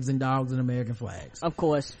all eggs and dogs and American flags. Of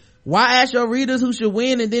course. Why ask your readers who should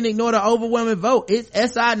win and then ignore the overwhelming vote? It's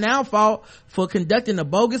SI Now fault for conducting a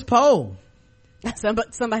bogus poll.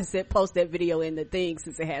 Somebody said post that video in the thing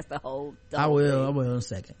since it has the whole I will in a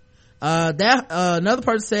second. Another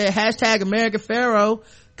person said hashtag American Pharaoh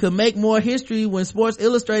could make more history when Sports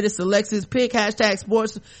Illustrated selects his pick, hashtag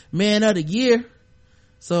Sportsman of the Year.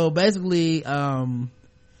 So basically,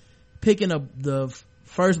 picking the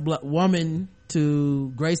first woman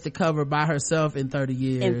to grace the cover by herself in 30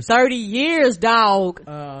 years. In 30 years, dog.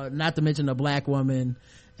 Not to mention a black woman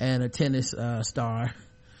and a tennis star.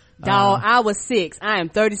 Dog, I was 6. I am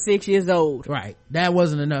 36 years old. Right. That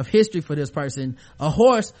wasn't enough history for this person. A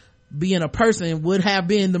horse being a person would have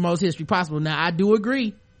been the most history possible. Now, I do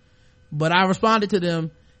agree. But I responded to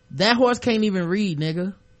them, that horse can't even read,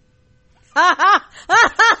 nigga.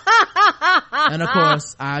 And of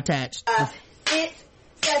course, I attached. 5, 6,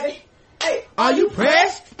 7, 8. Are you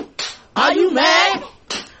pressed? Are you mad?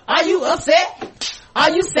 Are you upset?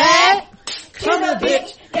 Are you sad? Come here,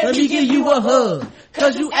 bitch. Let me give you a hug.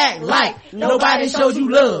 Cause you act like nobody showed you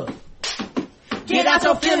love. Get out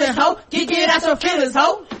your feelings, ho. Get out your feelings,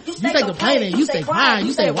 ho. You stay complaining, you stay crying,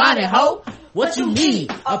 you stay whining, ho. What you need?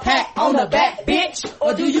 A pat on the back, bitch?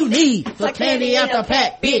 Or do you need some candy at the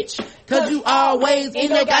pack, bitch? Cause you always in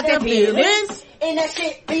your goddamn feelings. And that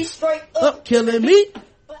shit be straight Up killing me.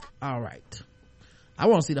 All right. I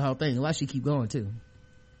want to see the whole thing unless she keep going too.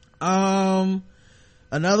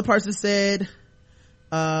 Another person said,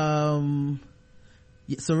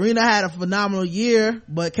 Serena had a phenomenal year,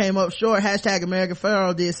 but came up short. Hashtag American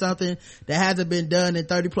Pharaoh did something that hasn't been done in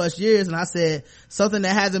 30 plus years. And I said, something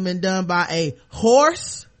that hasn't been done by a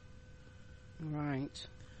horse. Right.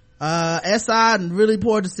 SI, really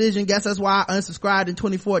poor decision. Guess that's why I unsubscribed in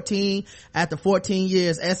 2014 after 14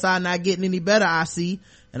 years. SI not getting any better, I see.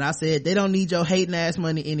 And I said, they don't need your hating ass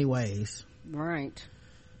money anyways. Right.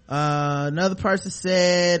 Another person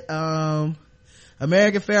said,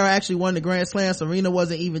 American Pharaoh actually won the Grand Slam. Serena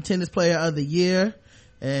wasn't even tennis player of the year.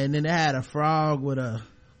 And then they had a frog with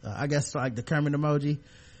I guess like the Kermit emoji.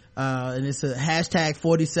 And it's a hashtag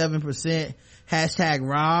 47%, hashtag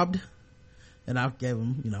robbed. And I gave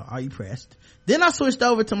them, are you pressed? Then I switched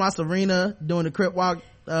over to my Serena doing the Crip Walk,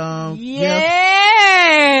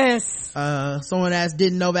 yes! Someone asked,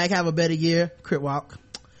 didn't Novak have a better year? Crip Walk.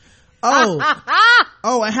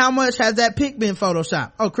 Oh, and how much has that pic been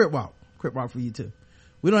photoshopped? Oh, Crip Walk for you too.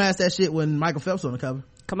 We don't ask that shit when Michael Phelps on the cover.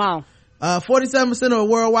 Come on. 47% of a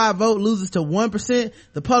worldwide vote loses to 1%.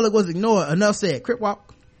 The public was ignored. Enough said. Crip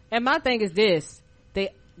Walk. And my thing is this: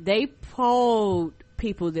 they polled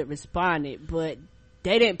people that responded, but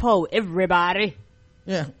they didn't poll everybody.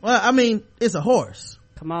 Yeah. Well, I mean, it's a horse.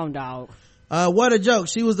 Come on, dog. What a joke.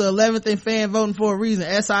 She was the 11th in fan voting for a reason.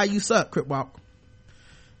 SI, you suck, Crip Walk.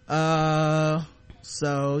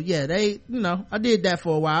 So yeah, I did that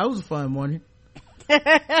for a while. It was a fun morning.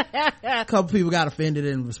 A couple people got offended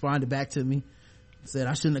and responded back to me, said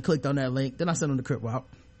I shouldn't have clicked on that link. Then I sent them to Crip Walk,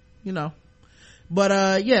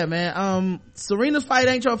 but yeah, man, Serena's fight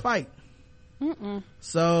ain't your fight.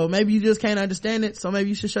 So maybe you just can't understand it, so maybe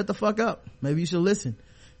you should shut the fuck up. Maybe you should listen.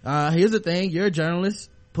 Here's the thing, you're a journalist,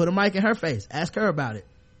 put a mic in her face, ask her about it.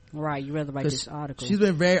 Right, you rather write this article. She's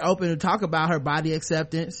been very open to talk about her body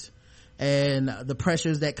acceptance and the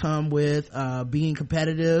pressures that come with being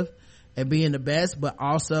competitive and being the best, but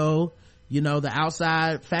also the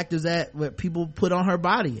outside factors that what people put on her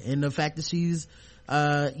body, and the fact that she's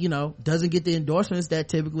doesn't get the endorsements that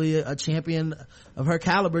typically a champion of her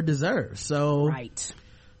caliber deserves. So right,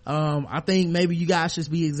 I think maybe you guys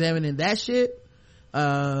should be examining that shit.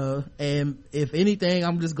 And if anything,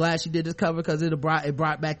 I'm just glad she did this cover, because it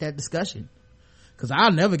brought back that discussion, because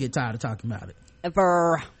I'll never get tired of talking about it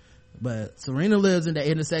ever. But Serena lives in the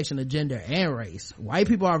intersection of gender and race. White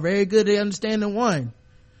people are very good at understanding one,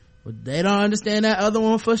 but they don't understand that other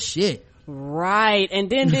one for shit. Right. And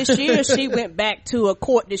then this year she went back to a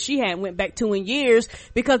court that she hadn't went back to in years,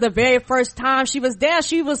 because the very first time she was there,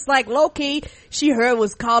 she was like, low-key, she heard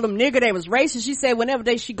was called them nigger, they was racist. She said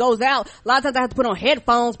whenever she goes out, a lot of times I have to put on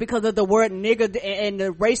headphones because of the word nigger and the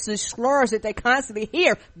racist slurs that they constantly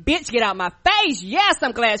hear. Bitch, get out my face. Yes,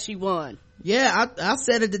 I'm glad she won. Yeah, I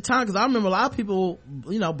said at the time, because I remember a lot of people,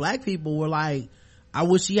 black people were like, I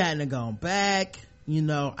wish she hadn't gone back. I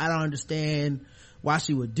don't understand why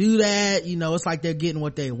she would do that. It's like they're getting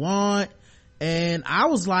what they want. And I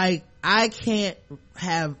was like, I can't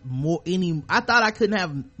have I thought I couldn't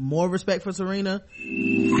have more respect for Serena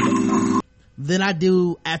than I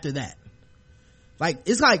do after that. Like,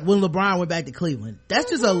 it's like when LeBron went back to Cleveland. That's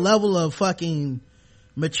just a level of fucking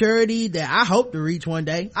maturity that I hope to reach one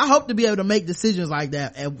day. I hope to be able to make decisions like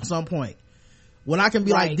that at some point, when I can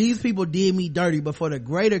be like, these people did me dirty, but for the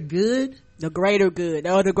greater good, or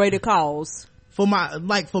the greater cause, for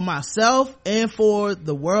myself and for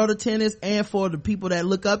the world of tennis and for the people that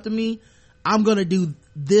look up to me, I'm gonna do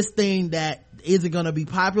this thing that isn't gonna be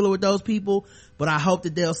popular with those people, but I hope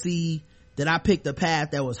that they'll see that I picked a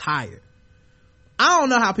path that was higher. I don't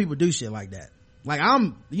know how people do shit like that. Like,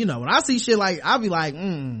 when I see shit like, I'll be like,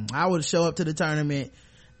 I would show up to the tournament.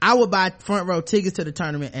 I would buy front row tickets to the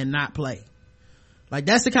tournament and not play. Like,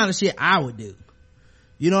 that's the kind of shit I would do.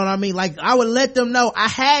 You know what I mean? Like, I would let them know I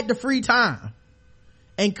had the free time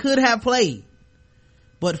and could have played,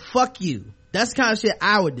 but fuck you. That's the kind of shit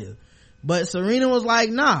I would do. But Serena was like,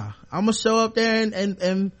 nah, I'm gonna show up there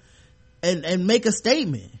and make a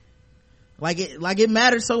statement. Like it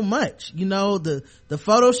mattered so much. The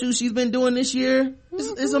photo shoot she's been doing this year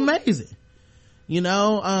is amazing.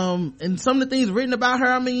 And some of the things written about her,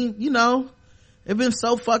 I mean, it's been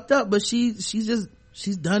so fucked up, but she's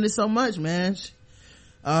done it so much, man.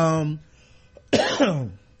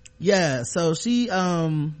 Yeah, so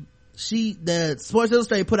the Sports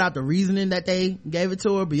Illustrated put out the reasoning that they gave it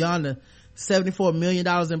to her beyond the $74 million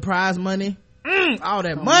in prize money. All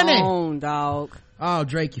that money. Come on, dog. Oh,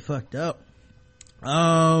 Drake, you fucked up.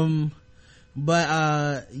 Yeah,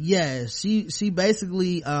 she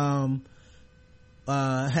basically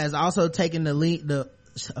has also taken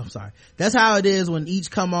I'm sorry. That's how it is when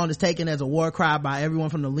each come on is taken as a war cry by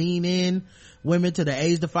everyone from the lean in women to the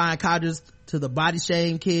age defying colleges to the body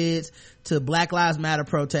shame kids to Black Lives Matter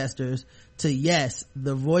protesters to, yes,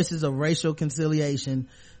 the voices of racial conciliation.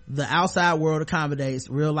 The outside world accommodates,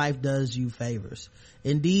 real life does you favors.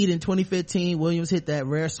 Indeed, in 2015, Williams hit that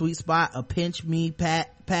rare sweet spot, a pinch me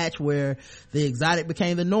patch where the exotic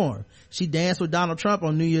became the norm. She danced with Donald Trump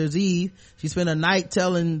on New Year's Eve. She spent a night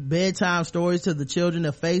telling bedtime stories to the children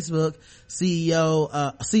of Facebook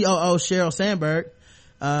COO Sheryl Sandberg.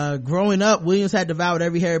 Growing up, Williams had devoured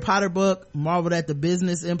every Harry Potter book, marveled at the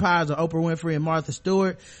business empires of Oprah Winfrey and Martha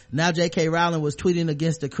Stewart. Now J.K. Rowling was tweeting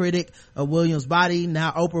against a critic of Williams' body.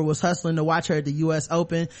 Now Oprah was hustling to watch her at the U.S.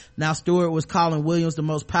 Open. Now Stewart was calling Williams the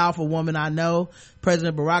most powerful woman I know.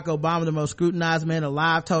 President Barack Obama, the most scrutinized man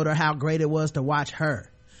alive, told her how great it was to watch her.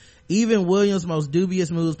 Even Williams' most dubious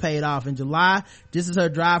moves paid off. In July, just as her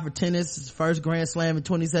drive for tennis' first Grand Slam in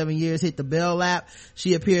 27 years hit the bell lap,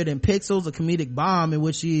 she appeared in Pixels, a comedic bomb in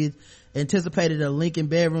which she anticipated a Lincoln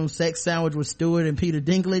bedroom sex sandwich with Stewart and Peter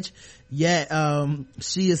Dinklage. Yet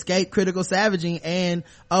she escaped critical savaging, and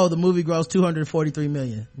the movie grossed $243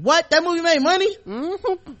 million. What? That movie made money?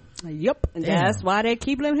 Yep. And Damn. that's why they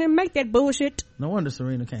keep letting him make that bullshit. No wonder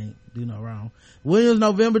Serena can't do no wrong. Williams'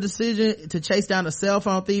 November decision to chase down a cell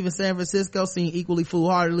phone thief in San Francisco seemed equally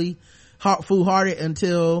foolhardy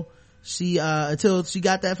until she got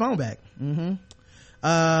that phone back.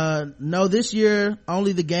 No, this year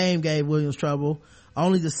only the game gave Williams trouble.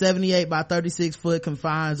 Only the 78 by 36 foot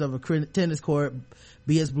confines of a tennis court,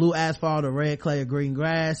 be it blue asphalt or red clay or green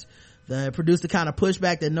grass, that produced the kind of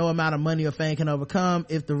pushback that no amount of money or fame can overcome.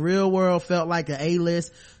 If the real world felt like an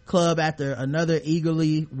A-list club after another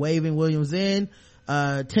eagerly waving Williams in,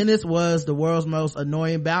 tennis was the world's most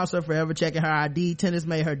annoying bouncer, forever checking her ID. Tennis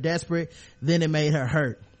made her desperate, then it made her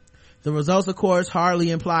hurt. The results, of course, hardly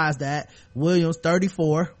implies that. Williams,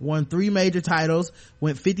 34, won 3 major titles,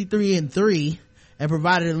 went 53-3, and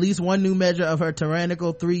provided at least one new measure of her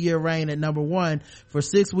tyrannical 3-year reign at number 1 for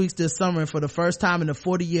 6 weeks this summer. And for the first time in the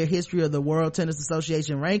 40-year history of the World Tennis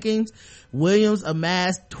Association rankings, Williams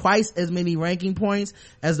amassed twice as many ranking points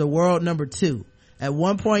as the world number 2. At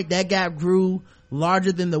one point, that gap grew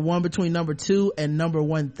larger than the one between number 2 and number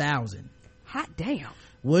 1,000. Hot damn.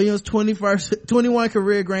 Williams' 21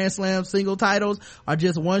 career Grand Slam single titles are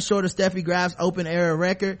just one short of Steffi Graf's open era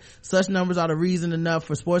record. Such numbers are the reason enough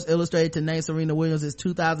for Sports Illustrated to name Serena Williams as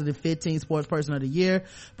 2015 Sports Person of the Year,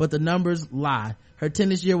 but the numbers lie. Her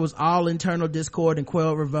tennis year was all internal discord and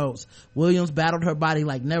quelled revolts. Williams battled her body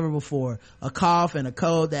like never before. A cough and a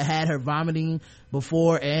cold that had her vomiting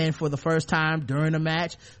before and for the first time during a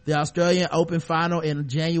match. The Australian Open final in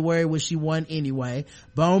January, which she won anyway.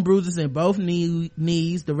 Bone bruises in both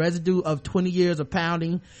knees. The residue of 20 years of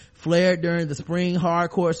pounding flared during the spring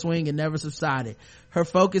hardcore swing and never subsided. Her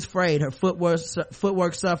focus frayed, her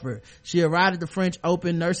footwork suffered. She arrived at the French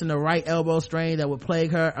Open nursing a right elbow strain that would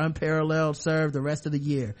plague her unparalleled serve the rest of the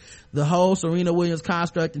year. The whole Serena Williams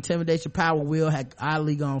construct intimidation power wheel had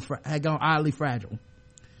gone oddly fragile.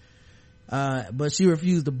 But she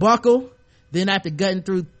refused to buckle. Then after gutting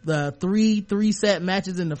through the three set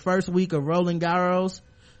matches in the first week of Roland Garros,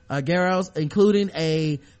 including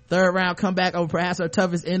a third round comeback over perhaps her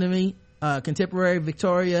toughest enemy, contemporary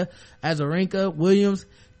Victoria Azarenka, Williams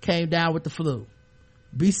came down with the flu.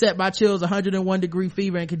 Beset by chills, 101-degree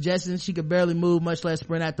fever and congestion, she could barely move, much less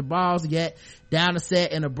sprint at the balls. Yet, down a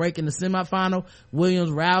set and a break in the semifinal,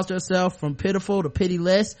 Williams roused herself from pitiful to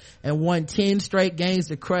pitiless and won 10 straight games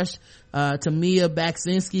to crush Tamia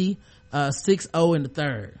Baksinski 6-0 in the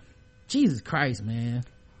third. Jesus Christ, man.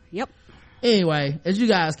 Yep. Anyway, as you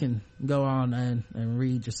guys can go on and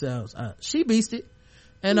read yourselves, she beasted.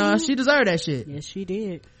 And she deserved that shit. Yes, she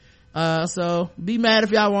did. So be mad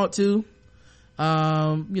if y'all want to.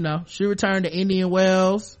 She returned to Indian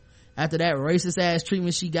Wells after that racist ass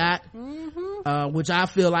treatment she got, which I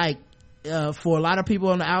feel like for a lot of people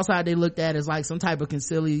on the outside they looked at as like some type of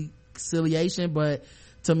conciliation, but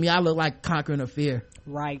to me I look like conquering a fear,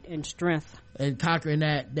 right, and strength, and conquering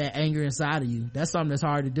that anger inside of you. That's something that's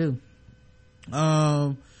hard to do.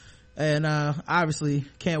 Obviously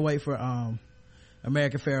can't wait for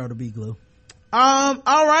American Pharaoh to be glue. All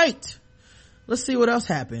right, let's see what else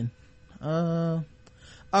happened. On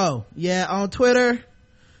Twitter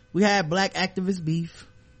we had black activist beef.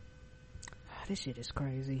 This shit is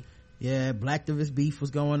crazy. Yeah, black activist beef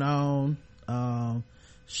was going on.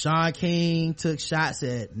 Sean King took shots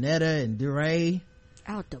at Netta and DeRay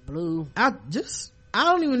out the blue. I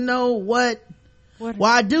don't even know what well,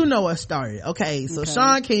 I do know what started. Okay, so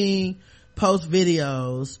Sean King posts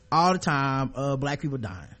videos all the time of black people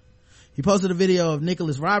dying. He posted a video of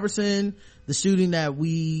Nicholas Robertson, the shooting that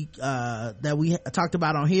we talked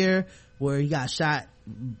about on here, where he got shot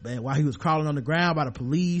while he was crawling on the ground by the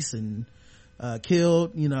police and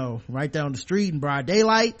killed, right there on the street in broad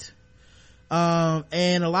daylight.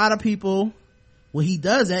 And a lot of people, when he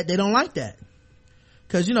does that, they don't like that.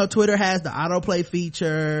 Cause Twitter has the autoplay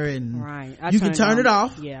feature and right. You can turn it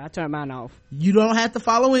off. Yeah, I turn mine off. You don't have to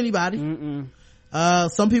follow anybody.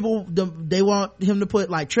 Some people, they want him to put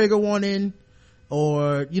like trigger warning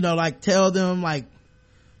or like tell them like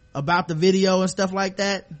about the video and stuff like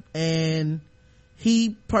that, and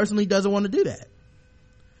he personally doesn't want to do that.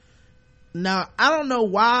 Now I don't know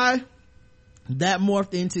why that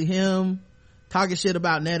morphed into him talking shit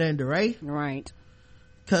about Netta and DeRay, right?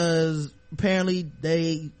 Because apparently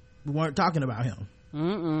they weren't talking about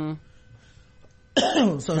him.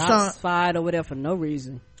 So shots fired over there for no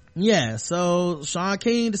reason. yeah, so Sean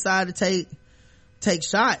King decided to take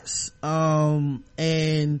shots,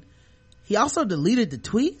 and he also deleted the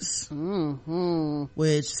tweets,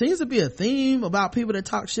 which seems to be a theme about people that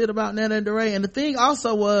talk shit about Netta and DeRay. And the thing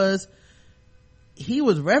also was, he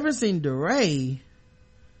was referencing DeRay,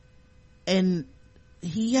 and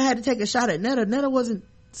he had to take a shot at Netta. Netta wasn't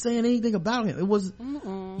saying anything about him. It was,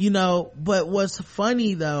 but what's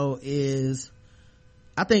funny though is,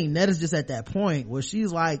 I think Netta's just at that point where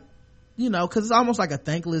she's like, cause it's almost like a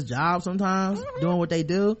thankless job sometimes, doing what they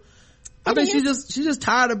do. I think she's just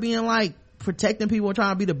tired of being like protecting people and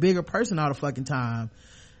trying to be the bigger person all the fucking time.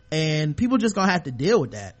 And people just gonna have to deal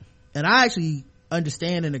with that. And I actually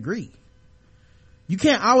understand and agree. You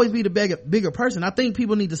can't always be the bigger person. I think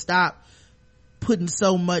people need to stop putting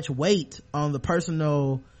so much weight on the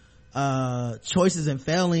personal choices and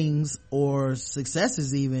failings or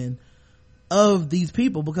successes even of these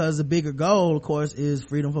people, because the bigger goal, of course, is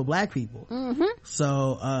freedom for black people.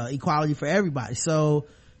 So equality for everybody. So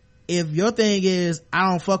if your thing is, I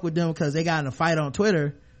don't fuck with them because they got in a fight on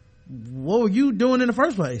Twitter, what were you doing in the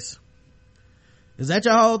first place? Is that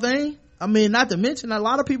your whole thing? I mean, not to mention, a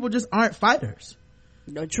lot of people just aren't fighters.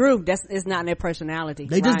 No, true. It's not in their personality.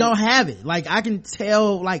 They just don't have it. Like, I can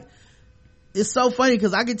tell, like, it's so funny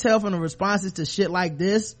because I can tell from the responses to shit like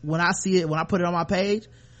this, when I see it, when I put it on my page,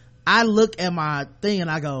 I look at my thing and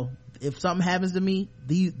I go, if something happens to me,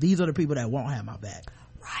 these are the people that won't have my back.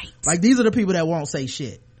 Right. Like, these are the people that won't say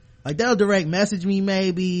shit. Like, they'll direct message me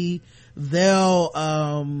maybe, they'll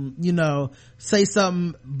say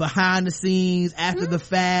something behind the scenes after the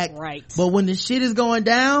fact. Right. But when the shit is going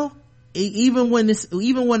down, even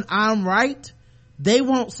when I'm right, they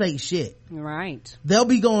won't say shit. Right. They'll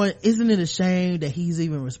be going, isn't it a shame that he's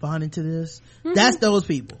even responding to this? That's those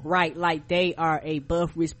people. Right. Like, they are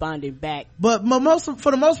above responding back. But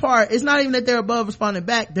for the most part, it's not even that they're above responding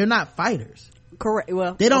back. They're not fighters. Correct.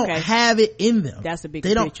 Well, they don't have it in them. That's a big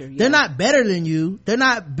picture. Yeah. They're not better than you. They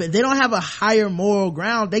don't have a higher moral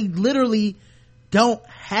ground. They literally don't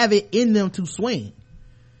have it in them to swing.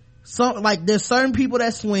 So, like, there's certain people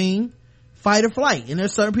that swing fight or flight, and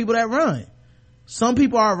there's certain people that run. Some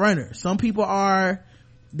people are runners. Some people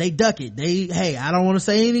they duck it. Hey, I don't want to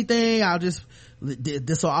say anything.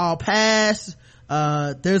 This will all pass.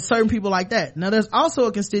 There's certain people like that. Now, there's also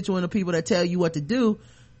a constituent of people that tell you what to do,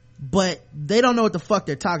 but they don't know what the fuck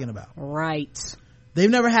they're talking about. Right. They've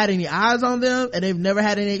never had any eyes on them, and they've never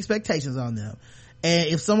had any expectations on them. And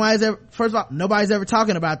if first of all, nobody's ever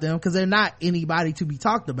talking about them because they're not anybody to be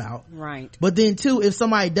talked about. Right. But then too, if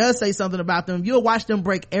somebody does say something about them, you'll watch them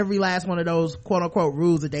break every last one of those quote unquote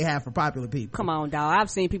rules that they have for popular people. Come on, dog.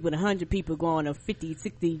 I've seen people, 100 people go on a 50,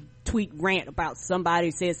 60 tweet rant about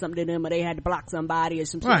somebody said something to them, or they had to block somebody or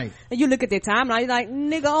something. Right. And you look at their timeline, you're like,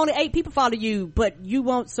 nigga, only 8 people follow you, but you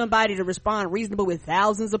want somebody to respond reasonable with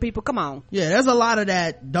thousands of people. Come on. Yeah, there's a lot of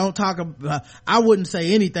that. Don't talk about, I wouldn't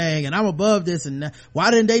say anything, and I'm above this, and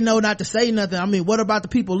why didn't they know not to say nothing? I mean, what about the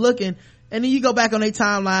people looking? And then you go back on their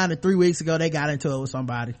timeline, and 3 weeks ago they got into it with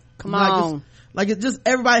somebody. Come on. Like it's just,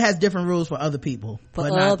 everybody has different rules for other people, for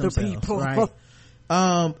but other not themselves, people. Right?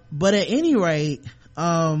 But at any rate,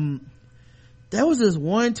 there was this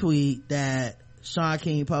one tweet that Sean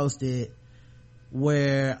King posted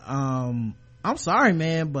where, I'm sorry,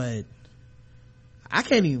 man, but I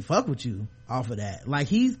can't even fuck with you off of that. Like,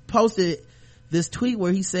 he posted this tweet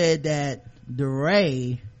where he said that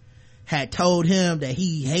DeRay had told him that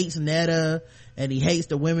he hates Netta and he hates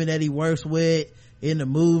the women that he works with in the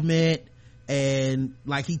movement, and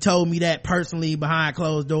like, he told me that personally behind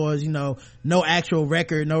closed doors, no actual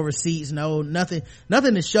record, no receipts, nothing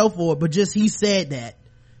to show for it, but just he said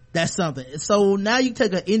that's something. So now you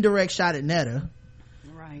take an indirect shot at Netta,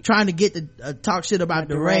 right, trying to get to talk shit about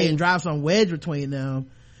DeRay and drive some wedge between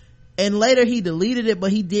them, and later he deleted it,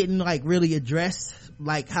 but he didn't like really address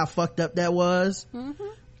like how fucked up that was.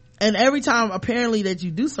 And every time apparently that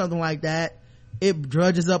you do something like that, it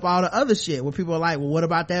drudges up all the other shit where people are like, well, what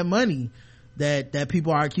about that money that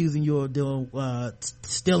people are accusing you of doing,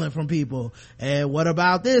 stealing from people, and what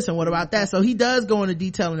about this and what about that? So he does go into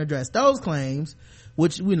detail and address those claims,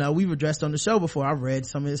 which we've addressed on the show before. I've read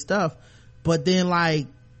some of his stuff, but then like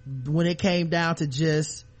when it came down to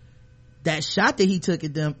just that shot that he took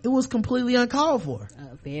at them, it was completely uncalled for.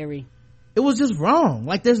 It was just wrong.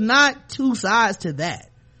 Like, there's not two sides to that.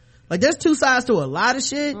 Like, there's two sides to a lot of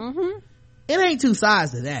shit. It ain't two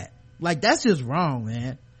sides to that. Like, that's just wrong,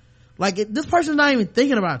 man. Like, this person's not even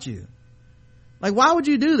thinking about you. Like, why would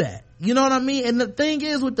you do that? You know what I mean? And the thing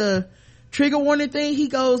is, with the trigger warning thing, he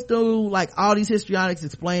goes through like all these histrionics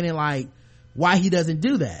explaining like why he doesn't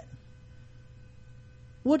do that.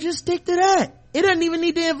 Well, just stick to that. it doesn't even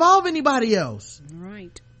need to involve anybody else.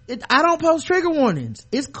 Right. I don't post trigger warnings.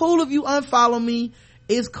 It's cool if you unfollow me.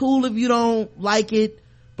 It's cool if you don't like it,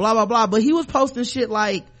 blah blah blah. But he was posting shit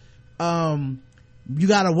like you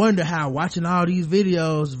gotta wonder how watching all these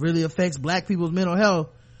videos really affects black people's mental health.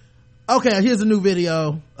 Okay, here's a new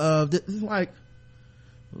video of this. Like,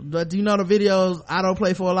 do you know the videos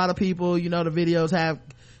autoplay for a lot of people? You know the videos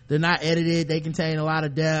they're not edited, they contain a lot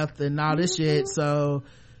of depth and all this shit, so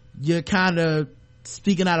you're kind of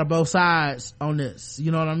speaking out of both sides on this,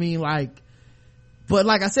 you know what I mean? Like, but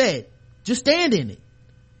like I said, just stand in it,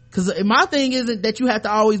 because my thing isn't that you have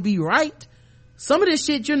to always be right. Some of this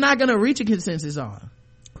shit you're not gonna reach a consensus on.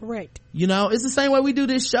 Correct. You know, it's the same way we do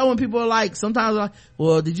this show and people are like, sometimes like,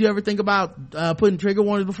 well, did you ever think about putting trigger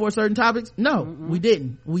warnings before certain topics? No, we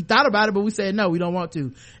didn't. We thought about it, but we said no, we don't want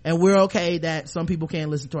to, and we're okay that some people can't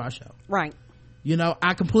listen to our show. Right. You know,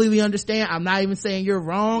 I completely understand. I'm not even saying you're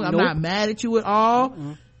wrong. I'm not mad at you at all,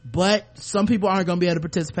 but some people aren't going to be able to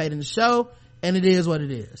participate in the show, and it is what it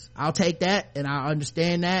is. I'll take that, and I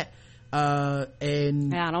understand that.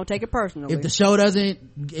 And I don't take it personally. If the show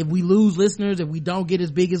if we lose listeners, if we don't get as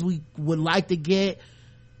big as we would like to get,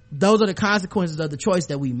 those are the consequences of the choice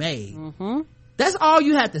that we made. That's all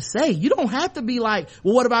you have to say. You don't have to be like,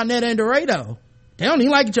 well, what about Netta and Dorado? They don't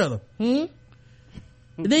even like each other.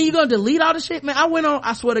 And then you're gonna delete all the shit, man.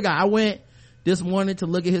 I swear to God, I went this morning to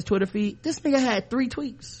look at his Twitter feed. This nigga had 3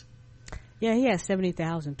 tweets. Yeah, he has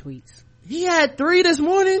 70,000 tweets. He had 3 this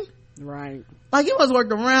morning. Right. Like, he must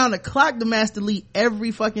work around the clock to mass delete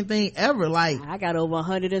every fucking thing ever. Like, I got over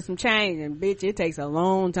 100 and some change, and bitch, it takes a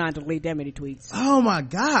long time to delete that many tweets. Oh my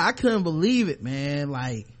God, I couldn't believe it, man.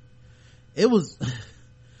 Like, it was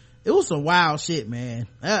some wild shit, man.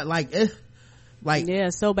 Yeah,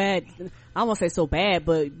 so bad. I won't say so bad,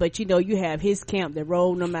 but you know, you have his camp that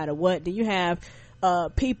roll no matter what. Then you have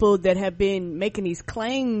people that have been making these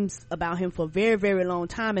claims about him for a very, very long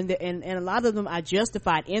time, and a lot of them are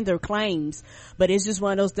justified in their claims, but it's just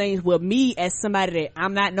one of those things where me, as somebody that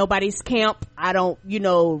I'm not nobody's camp, I don't, you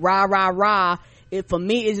know, rah for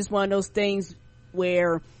me, it's just one of those things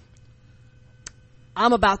where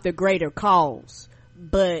I'm about the greater cause,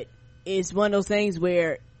 but it's one of those things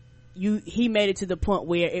where he made it to the point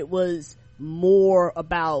where it was more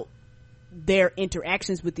about their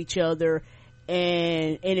interactions with each other,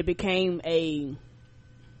 and it became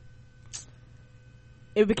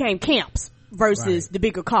camps versus the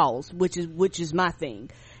bigger cause, which is my thing.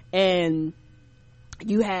 And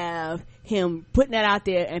you have him putting that out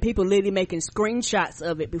there and people literally making screenshots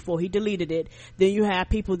of it before he deleted it. Then you have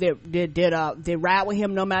people that ride with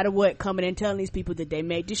him no matter what, coming and telling these people that they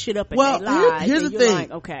made this shit up and they lied. Here's the thing.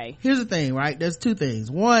 Like, okay, here's the thing, right? There's 2 things.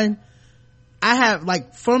 One, I have,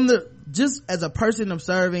 like, just as a person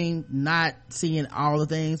observing, not seeing all the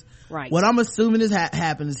things, right, what I'm assuming is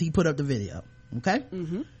happened is he put up the video. Okay.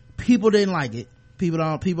 People didn't like it. People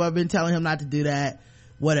have been telling him not to do that,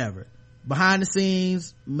 whatever. Behind the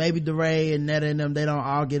scenes, maybe DeRay and Netta and them, they don't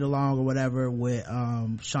all get along or whatever with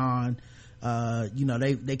Sean. You know,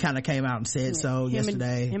 they kind of came out and said so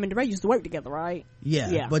yesterday. Him and DeRay used to work together, right?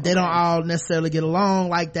 Yeah, but they don't all necessarily get along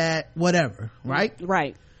like that, whatever, right?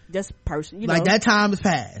 Right. Just person, you like know. That time has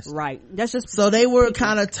passed, right? That's just so they were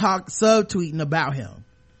kind of subtweeting about him.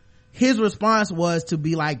 His response was to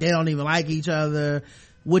be like, they don't even like each other,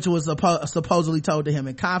 which was supposedly told to him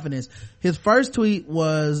in confidence. His first tweet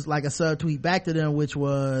was like a subtweet back to them, which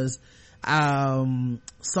was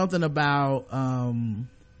something about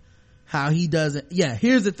how he doesn't. Yeah,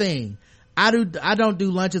 here's the thing. I don't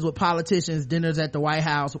do lunches with politicians, dinners at the White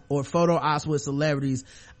House, or photo ops with celebrities.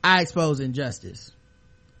 I expose injustice.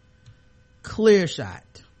 Clear shot.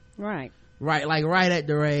 Right, like right at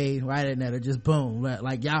DeRay, right at Netta, just boom.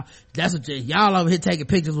 Like, y'all, that's what y'all over here taking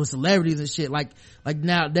pictures with celebrities and shit. Like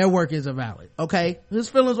now their work isn't valid. Okay, his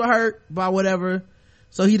feelings were hurt by whatever,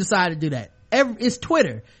 so he decided to do that. It's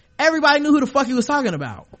Twitter. Everybody knew who the fuck he was talking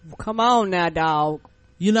about. Come on now, dog.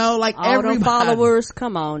 You know, like, all everybody. them followers.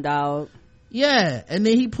 Come on, dog. Yeah, and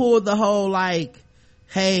then he pulled the whole like,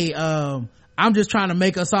 hey, I'm just trying to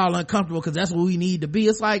make us all uncomfortable because that's what we need to be.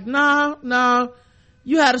 It's like, no,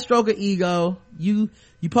 you had a stroke of ego. You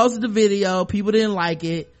posted the video, people didn't like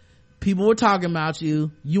it, people were talking about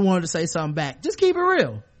you wanted to say something back. Just keep it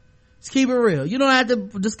real. You don't have to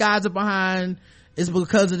disguise it behind it's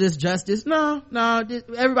because of this justice. No,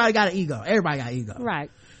 everybody got an ego.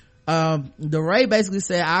 Right. DeRay basically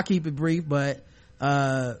said, I'll keep it brief, but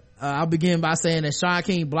I'll begin by saying that Shaun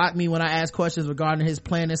King blocked me when I asked questions regarding his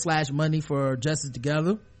planning / money for Justice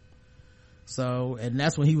Together. So, and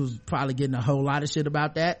that's when he was probably getting a whole lot of shit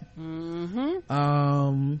about that.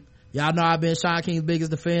 Y'all know I've been Sean King's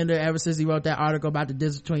biggest defender ever since he wrote that article about the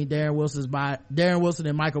difference between Darren Wilson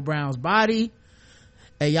and Michael Brown's body.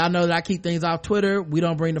 And y'all know that I keep things off Twitter. We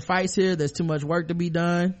don't bring the fights here. There's too much work to be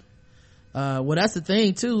done. Well, that's the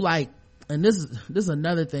thing too. Like, and this is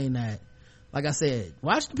another thing that, like I said,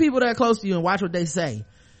 watch the people that are close to you and watch what they say.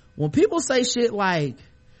 When people say shit like,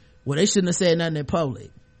 well, they shouldn't have said nothing in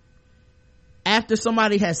public, after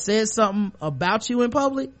somebody has said something about you in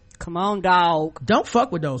public, come on, dog, don't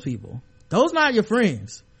fuck with those people. Those not your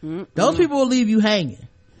friends. Those people will leave you hanging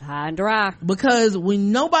high and dry, because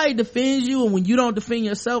when nobody defends you and when you don't defend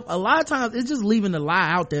yourself, a lot of times it's just leaving the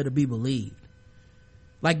lie out there to be believed.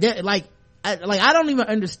 Like that, I don't even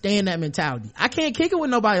understand that mentality. I can't kick it with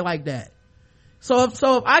nobody like that. So if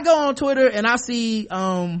I go on Twitter and I see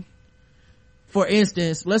for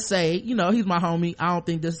instance, let's say, he's my homie, I don't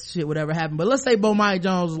think this shit would ever happen, but let's say Bomani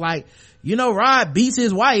Jones was like, Rod beats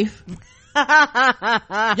his wife. Y'all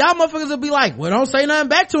motherfuckers will be like, well, don't say nothing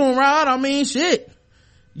back to him, Rod. I mean, shit,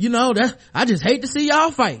 I just hate to see y'all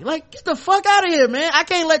fight. Like, get the fuck out of here, man. I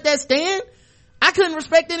can't let that stand. I couldn't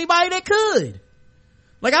respect anybody that could.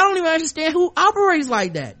 Like, I don't even understand who operates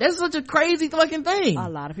like that. That's such a crazy fucking thing. A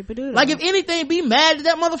lot of people do that. Like, if anything, be mad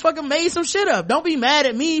that motherfucker made some shit up. Don't be mad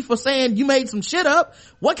at me for saying you made some shit up.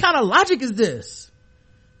 What kind of logic is this?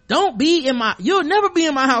 You'll never be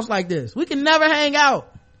in my house like this. We can never hang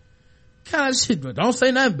out. Kind of shit, but don't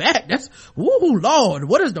say nothing back. That's, woo, Lord,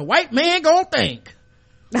 what is the white man gonna think?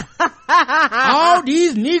 All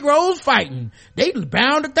these Negroes fighting. They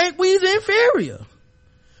bound to think we's inferior.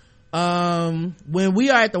 When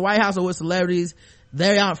we are at the White House or with celebrities,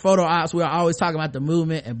 they aren't photo ops. We're always talking about the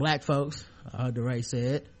movement and black folks, DeRay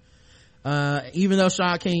said. Even though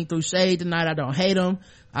Sean King threw shade tonight, I don't hate him.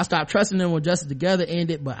 I stopped trusting them when Justice Together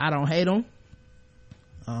ended, but I don't hate him.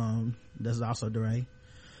 This is also DeRay.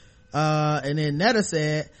 And then Netta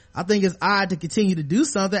said, I think it's odd to continue to do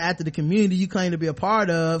something after the community you claim to be a part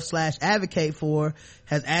of / advocate for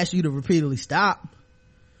has asked you to repeatedly stop.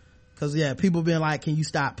 Cause yeah, people been like, can you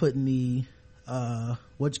stop putting the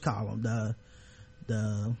what you call them,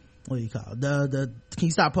 can you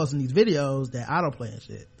stop posting these videos that autoplay and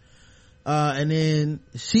shit. And then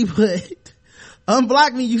she put,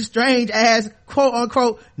 unblock me, you strange ass quote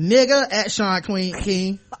unquote nigga at Sean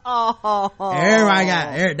King. Oh,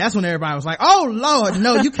 that's when everybody was like, oh Lord,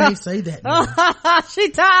 no, you can't say that. She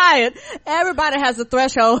tired. Everybody has a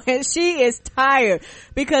threshold and she is tired,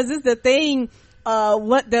 because it's the thing.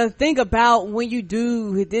 What the thing about when you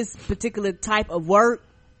do this particular type of work,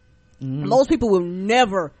 most people will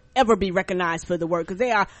never ever be recognized for the work, because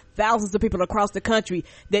there are thousands of people across the country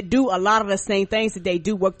that do a lot of the same things that they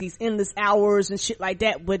do, work these endless hours and shit like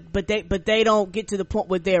that, but they don't get to the point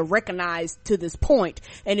where they're recognized to this point.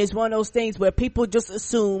 And it's one of those things where people just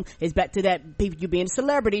assume, it's back to that, you being a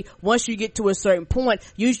celebrity, once you get to a certain point,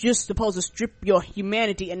 you're just supposed to strip your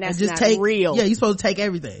humanity, and that's not real. Yeah, you're supposed to take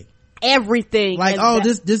everything like,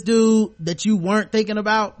 this dude that you weren't thinking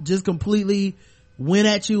about just completely went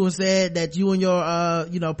at you and said that you and your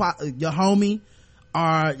your homie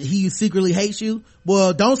he secretly hates you.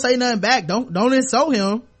 Well, don't say nothing back. Don't insult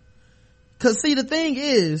him. Cause see, the thing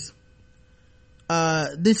is,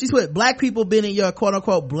 then she put, black people been in your quote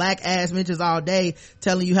unquote black ass mentions all day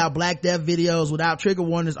telling you how black death videos without trigger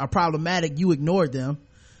warnings are problematic. You ignored them,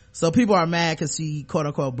 so people are mad cause she quote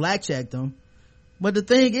unquote black checked them. But the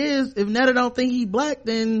thing is, if Netta don't think he black,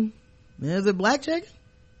 then is it black checking?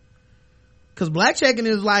 Cause black checking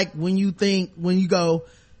is like when you go,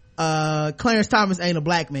 Clarence Thomas ain't a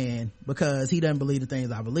black man because he doesn't believe the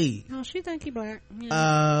things I believe. Oh, she think he black.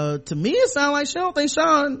 Yeah. To me it sounds like she don't think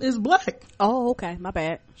Sean is black. Oh, okay, my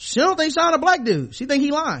bad. She don't think Sean a black dude. She think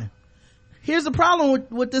he lying. Here's the problem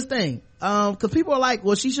with this thing. Cause people are like,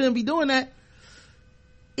 well, she shouldn't be doing that.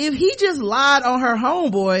 If he just lied on her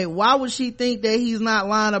homeboy, why would she think that he's not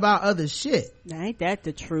lying about other shit? Ain't that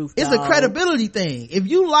the truth? It's a credibility thing. If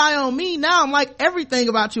you lie on me, now I'm like, everything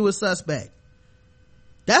about you is suspect.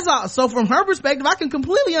 That's all. So from her perspective, I can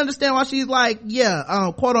completely understand why she's like,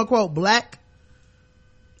 yeah, quote unquote black.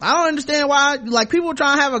 I don't understand why, like, people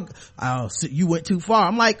trying to have so you went too far.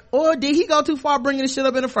 I'm like, or did he go too far bringing this shit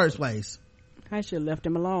up in the first place? I should have left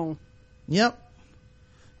him alone. Yep.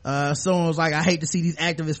 Someone was like, I hate to see these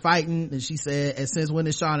activists fighting, and she said, and since when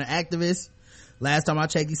is Sean an activist? Last time I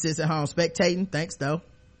checked, he sits at home spectating. Thanks though.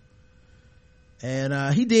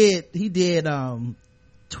 And he did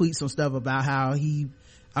tweet some stuff about how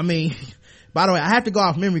by the way, I have to go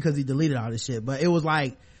off memory because he deleted all this shit, but it was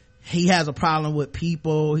like he has a problem with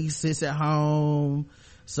people, he sits at home,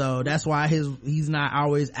 So that's why he's not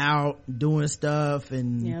always out doing stuff.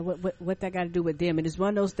 And yeah, what that got to do with them? And it's one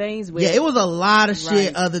of those things where, yeah, it was a lot of shit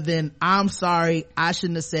right. other than, I'm sorry, I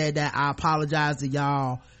shouldn't have said that, I apologize to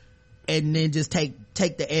y'all, and then just take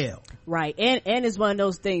the L. Right. And it's one of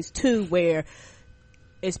those things too where,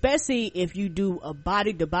 especially if you do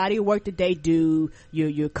the body of work that they do,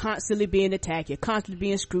 you're constantly being attacked, you're constantly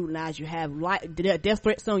being scrutinized, you have death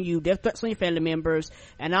threats on you, death threats on your family members,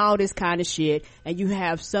 and all this kind of shit, and you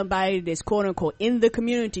have somebody that's quote unquote in the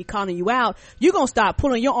community calling you out, you're gonna start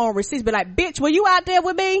pulling your own receipts, be like, bitch, were you out there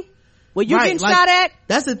with me? Were you getting shot at?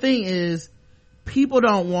 That's the thing, is people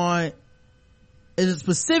don't want, and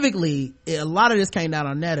specifically, a lot of this came down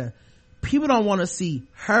on Netta, people don't want to see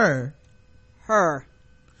her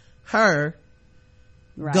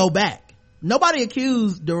right. go back. Nobody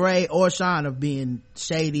accused DeRay or Sean of being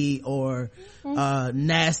shady or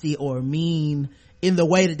nasty or mean in the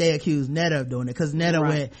way that they accused Netta of doing it, because Netta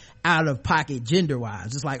went out of pocket gender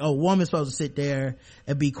wise. It's like, oh, woman's supposed to sit there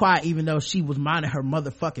and be quiet even though she was minding her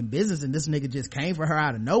motherfucking business, and this nigga just came for her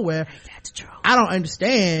out of nowhere. That's true. I don't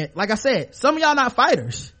understand. Like I said, some of y'all not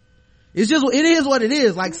fighters. It is what it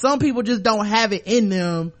is. Like, some people just don't have it in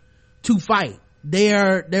them to fight.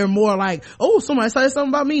 They're more like, oh, somebody said something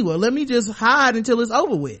about me, well, let me just hide until it's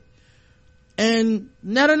over with. And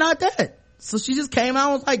Netta not that. So she just came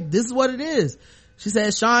out and was like, this is what it is. She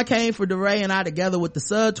said Sean came for DeRay and I together with the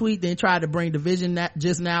subtweet, then tried to bring division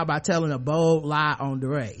just now by telling a bold lie on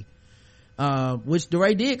DeRay, which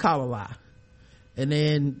DeRay did call a lie. And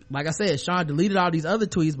then, like I said, Sean deleted all these other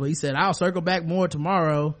tweets, but he said, I'll circle back more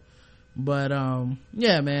tomorrow. But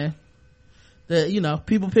yeah, man,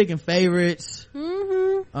 people picking favorites,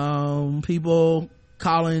 people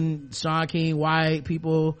calling Sean King white,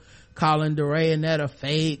 people calling DeRay and Netta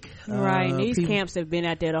fake. Right. These camps have been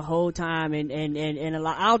out there the whole time, and a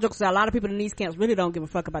lot of people in these camps really don't give a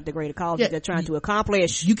fuck about the greater cause that they're trying to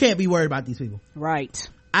accomplish. You can't be worried about these people. Right.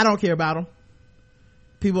 I don't care about them.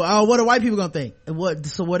 People, oh, what are white people gonna think? And were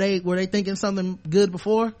they thinking something good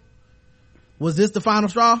before? Was this the final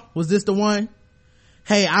straw? Was this the one?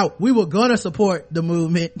 Hey, we were gonna support the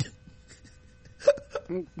movement.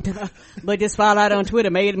 But this fallout on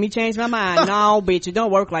Twitter made me change my mind. No, bitch, it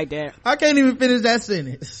don't work like that. I can't even finish that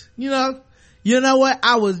sentence. You know what?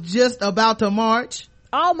 I was just about to march.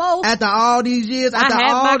 Almost. After all these years, I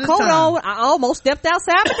had my coat on. I almost stepped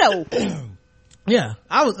outside the door. Yeah,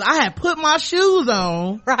 I had put my shoes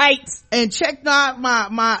on, right, and checked out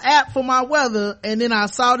my app for my weather, and then I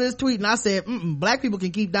saw this tweet and I said, black people can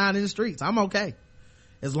keep dying in the streets. I'm okay,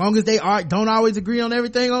 as long as they don't always agree on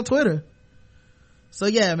everything on Twitter. So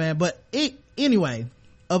yeah, man. But anyway,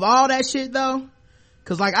 of all that shit though,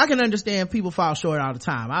 because like I can understand people fall short all the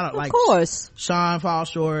time. I don't like, of course, Sean falls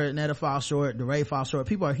short, Netta falls short, DeRay falls short.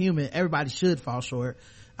 People are human. Everybody should fall short.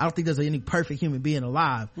 I don't think there's any perfect human being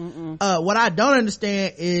alive. What I don't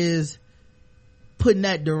understand is putting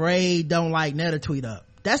that DeRay don't like Netta tweet up.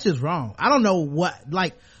 That's just wrong. I don't know what,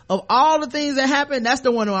 like, of all the things that happened, that's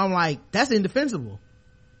the one where I'm like, that's indefensible.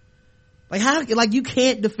 Like, how, like, you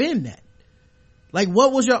can't defend that. Like,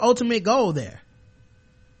 what was your ultimate goal there?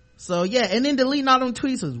 So yeah, and then deleting all them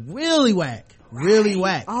tweets was really whack. Right. Really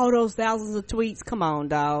whack. All those thousands of tweets. Come on,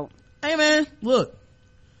 dog. Hey man, look,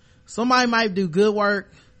 somebody might do good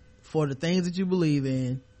work for the things that you believe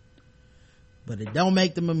in, but it don't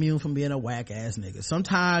make them immune from being a whack ass nigga.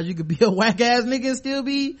 Sometimes you could be a whack ass nigga and still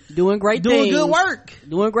be doing good work,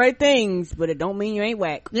 doing great things, but it don't mean you ain't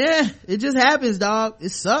whack. Yeah, it just happens, dog. It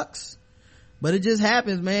sucks, but it just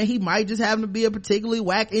happens, man. He might just happen to be a particularly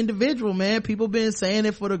whack individual, man. People been saying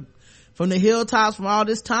it from the hilltops from all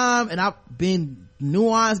this time, and I've been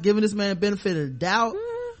nuanced, giving this man benefit of the doubt,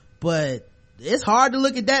 but it's hard to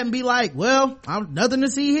look at that and be like, well, I'm nothing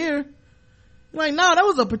to see here. Like, no, that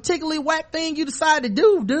was a particularly whack thing you decided to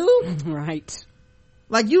do, dude. Right.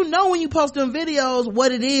 Like, when you post them videos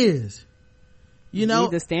what it is, you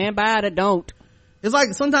either stand by it or don't. It's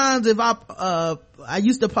like sometimes if I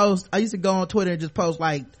used to go on Twitter and just post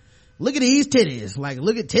like, look at these titties, like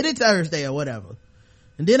look at Titty Thursday or whatever.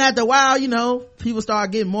 And then after a while, people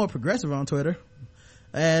start getting more progressive on Twitter,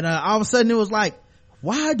 and all of a sudden it was like,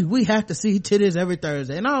 why do we have to see titties every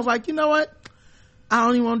Thursday? And I was like, you know what? I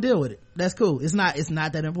don't even want to deal with it. That's cool. It's not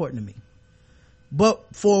that important to me.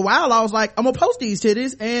 But for a while I was like, I'm gonna post these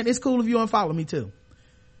titties and it's cool if you unfollow me too.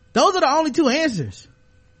 Those are the only two answers.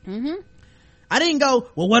 I didn't go,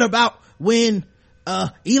 well, what about when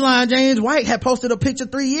Elon James White had posted a picture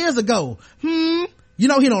 3 years ago? He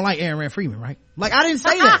don't like Aaron Rand Freeman, right? Like, I didn't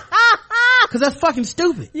say that. Cause that's fucking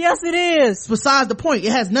stupid. Yes, it is. Besides the point,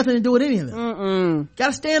 it has nothing to do with any of them.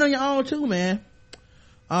 Gotta stand on your own too, man.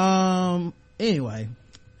 Anyway,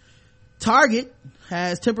 Target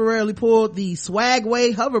has temporarily pulled the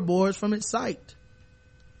Swagway hoverboards from its site.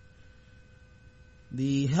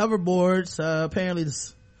 The hoverboards, apparently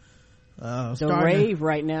the rave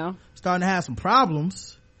right now. Starting to have some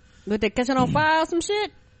problems. But they catching on fire or some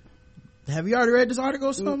shit? Have you already read this article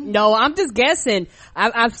or something? No, I'm just guessing.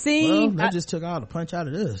 I've seen. Well, they just took all the punch out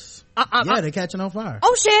of this. Yeah, they're catching on fire.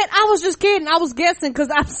 Oh shit! I was just kidding. I was guessing because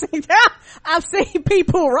I've seen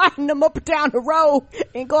people riding them up and down the road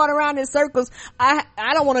and going around in circles. I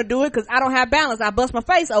don't want to do it because I don't have balance. I bust my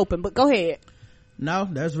face open. But go ahead. No,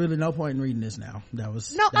 there's really no point in reading this now. That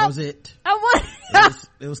was it.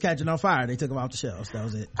 It was catching on fire. They took them off the shelves. That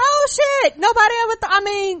was it. Oh shit! Nobody ever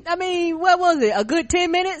I mean, what was it? A good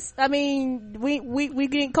 10 minutes? I mean, we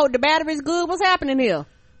getting coat the batteries good. What's happening here?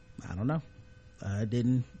 I don't know. That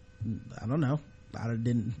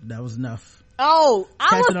was enough. Oh,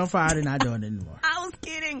 catching on fire. They're not doing it anymore. I was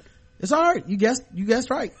kidding. It's all right. You guessed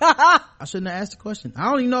right. I shouldn't have asked the question.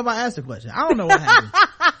 I don't even know if I asked the question. I don't know what happened.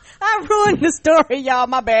 I ruined the story, y'all.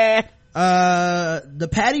 My bad. The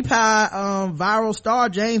Patty Pie viral star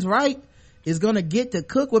James Wright is gonna get to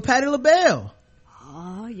cook with Patti LaBelle.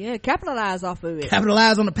 Oh yeah, capitalize off of it.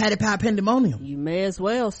 Capitalize on the Patty Pie pandemonium. You may as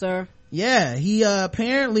well, sir. Yeah, he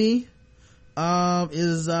apparently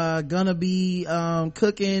is gonna be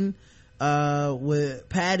cooking with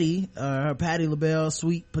Patty, her Patti LaBelle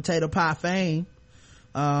sweet potato pie fame.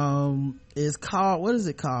 Is called, what is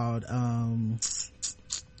it called?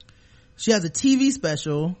 She has a TV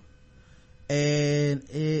special, and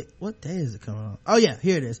what day is it coming on? Oh yeah,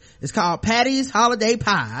 here it is. It's called Patty's Holiday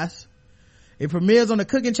Pies. It premieres on the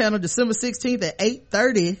Cooking Channel December 16th at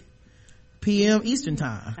 8:30 p.m. Eastern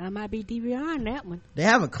time. I might be DVRing that one. They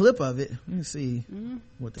have a clip of it. Let me see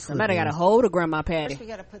what the clip Somebody got a hold of Grandma Patty. First we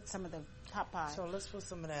gotta put some of the top pie. So let's put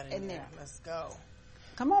some of that in there. Let's go.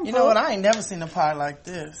 Come on, You know what? I ain't never seen a pie like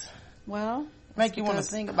this. Well, Make you want to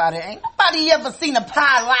think about it. Ain't nobody ever seen a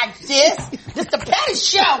pie like this. This the Patty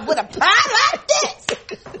Show with a pie like this.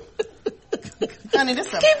 Honey, this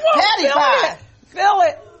is a Patty pie. Fill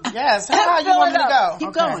it. Yes. How high you want me to go?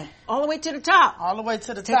 Keep going. All the way to the top. All the way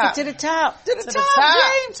to the Take top. it to the top. To the top,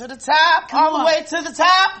 James. To the top. Come all on. the way to the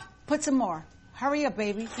top. Put some more. Hurry up,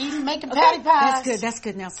 baby. Eating, making patty pies. That's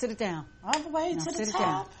good. Now sit it down. All the way Now to the sit it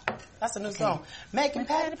top. That's a new song. Making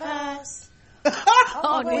patty pies.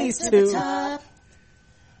 Oh, these to two. the top.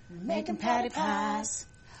 Making patty pies.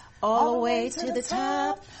 All the way to the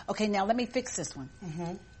top. Okay, now let me fix this one.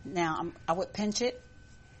 Mm-hmm. Now I would pinch it.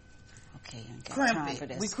 Okay, I ain't got time Crimp for it.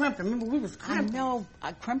 this. We crimping. Remember, we was I crimping. know.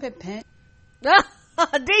 I crimp it, pinch.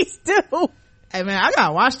 These two. Hey man, I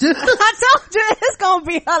gotta watch this. I told you it's gonna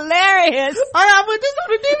be hilarious. I gotta put this on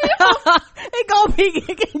the DVD. It's gonna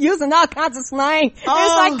be using all kinds of slang. It's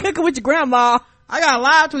like cooking with your grandma. I gotta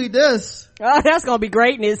live tweet this. Oh, that's gonna be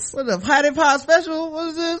greatness. What's the Patty Pie special? What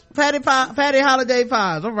is this? Patty Holiday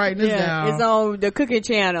Pies. I'm writing this down. It's on the Cooking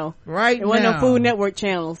Channel. Right now. One of the Food Network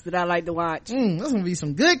channels that I like to watch. That's gonna be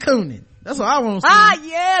some good cooning. That's what I want to see. Ah,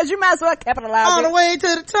 yes, you might as well capitalize All it. the way to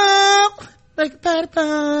the top. Make patty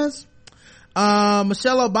pies.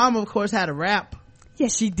 Michelle Obama, of course, had a rap.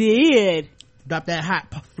 Yes, she did. Dropped that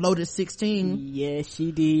hot Flotus 16. Yes,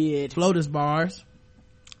 she did. Flotus bars.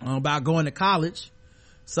 About going to college.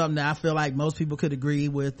 Something that I feel like most people could agree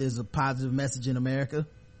with is a positive message in America.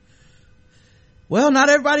 Well, not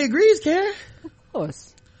everybody agrees, Karen. Of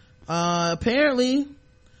course. Apparently,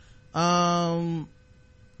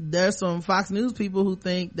 there's some Fox News people who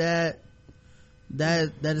think that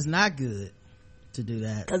is not good to do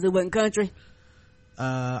that. Cause it wasn't country.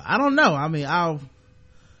 I don't know. I mean, I'll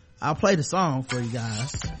play the song for you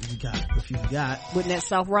guys if you got. Wouldn't that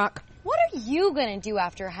soft rock? What are you gonna do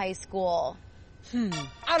after high school?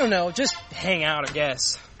 I don't know, just hang out, I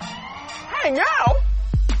guess. Hang out.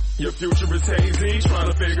 Your future is hazy,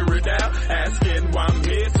 trying to figure it out. Asking why I'm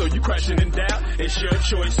here, so you crashing in doubt. It's your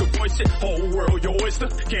choice, so voice it. Whole world your oyster.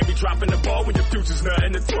 Can't be dropping the ball when your future's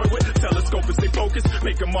nothing to toy with. Telescope and stay focused.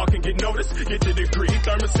 Make a mark and get noticed. Get your degree,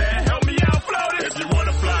 thermostat, help me out, float it. If you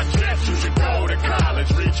wanna fly jets, you should go to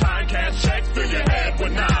college. Reach high and cash checks, fill your head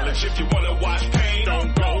with knowledge. If you wanna watch pain,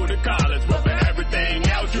 don't go to college. But for everything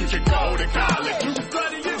else, you should go to college. You should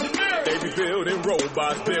study engineering. They be building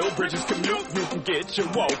robots, build bridges, commute. You can get your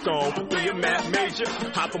walk on. Be a math major,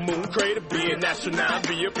 hop a moon crater, be an astronaut,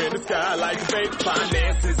 be up in the sky like a baby.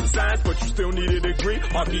 Finance is a science, but you still need a degree.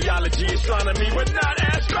 Archaeology, astronomy, but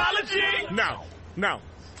not astrology. No.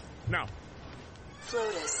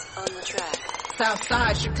 Flotus on the track.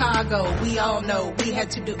 Southside Chicago, we all know we had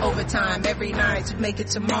to do overtime every night to make it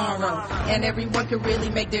tomorrow. And everyone could really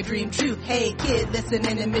make their dream true. Hey kid,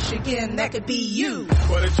 listening in Michigan, that could be you.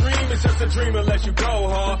 But a dream is just a dream unless you go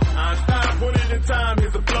hard. Einstein put it in time,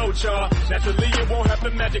 here's a flow chart. Naturally it won't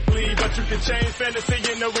happen magically, but you can change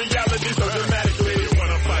fantasy into reality so dramatically. If you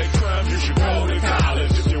wanna fight crime, you should go to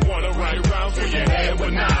college. If you wanna write rhymes, fill your head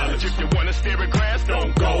with knowledge. If you wanna steer a class,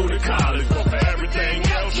 don't go to college. But for everything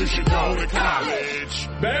else, you should go to college.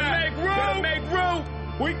 Better make room.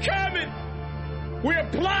 We coming. We're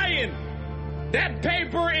applying. That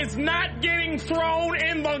paper is not getting thrown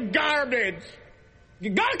in the garbage.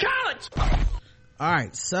 You go to college. All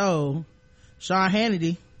right, so Sean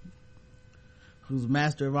Hannity, who's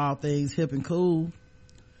master of all things hip and cool,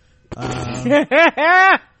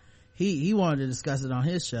 he wanted to discuss it on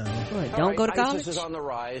his show. Don't go to college. ISIS is on the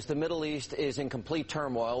rise. The Middle East is in complete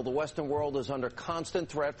turmoil. The Western world is under constant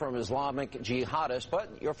threat from Islamic jihadists.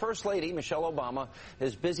 But your First Lady, Michelle Obama,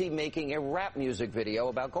 is busy making a rap music video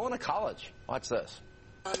about going to college. Watch this.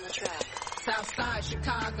 On the track. Southside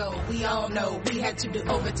Chicago, we all know we had to do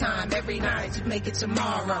overtime every night to make it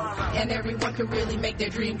tomorrow. And everyone could really make their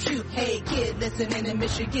dream true. Hey kid, listening in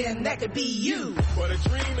Michigan, that could be you. But a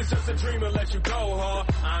dream is just a dream unless you go hard.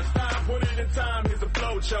 Einstein put it in time, here's a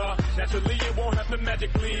flow chart. Naturally it won't happen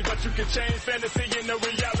magically, but you can change fantasy into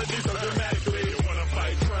reality so dramatically. If you wanna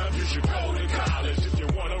fight crime, you should go to college. If you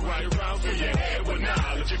wanna write rhymes, fill your head with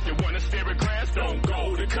knowledge. If you wanna steer a class, don't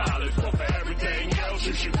go to college. But for everything else,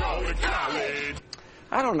 you should go to college.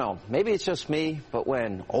 I don't know. Maybe it's just me, but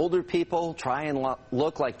when older people try and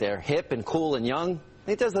look like they're hip and cool and young,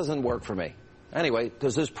 it just doesn't work for me. Anyway,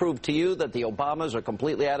 does this prove to you that the Obamas are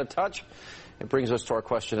completely out of touch? It brings us to our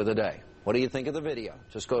question of the day. What do you think of the video?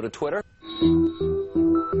 Just go to Twitter.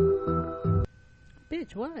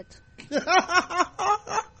 Bitch, what?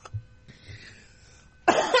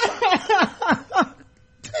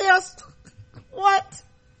 Test. What?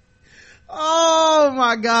 Oh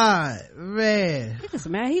my God, man. He's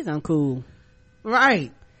mad. He's uncool.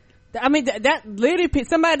 Right. I mean, that literally,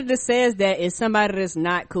 somebody that says that is somebody that's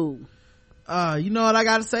not cool. You know what I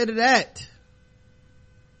gotta say to that?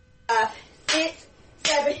 6,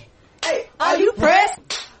 7, 8. Are you pressed?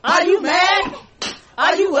 Are you mad?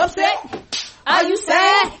 Are you upset? Are you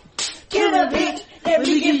sad? Kill a bitch, let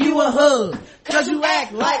me give you a hug. Cause you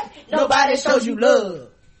act like nobody shows you love.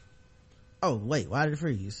 Oh, wait, why did it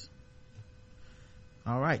freeze?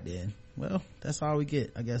 All right, then. Well, that's all we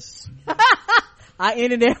get, I guess. Our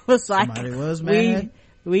internet was like, somebody was mad.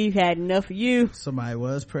 We've had enough of you. Somebody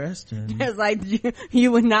was pressed. And it's like,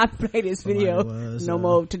 you would not play this video no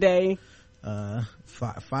more today.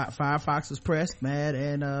 Firefox was pressed, mad,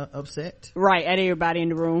 and upset. Right, at everybody in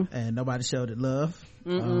the room. And nobody showed it love.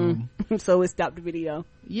 So it stopped the video.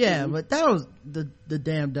 Yeah, but that was the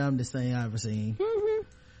damn dumbest thing I ever seen.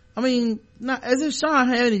 I mean, not as if Sean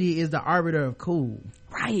Hannity is the arbiter of cool.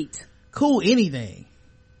 Right. Cool anything.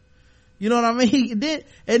 You know what I mean?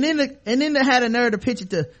 And then they had a nerve to pitch it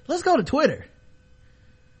to, let's go to Twitter.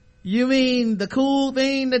 You mean the cool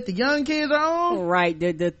thing that the young kids are on? Right.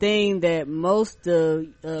 The thing that most of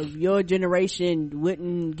your generation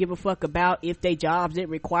wouldn't give a fuck about if their jobs didn't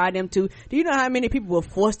require them to. Do you know how many people were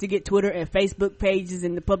forced to get Twitter and Facebook pages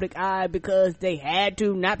in the public eye because they had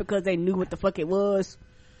to, not because they knew what the fuck it was?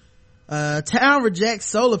 Town rejects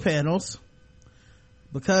solar panels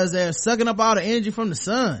because they're sucking up all the energy from the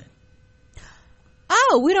sun.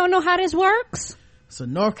 Oh, we don't know how this works? It's a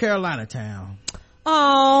North Carolina town.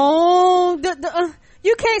 Oh,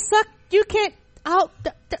 you can't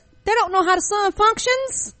they don't know how the sun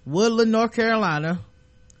functions. Woodland, North Carolina.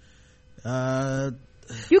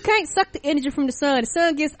 You can't suck the energy from the sun. The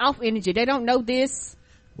sun gets off energy. They don't know this.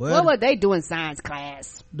 What were they doing in science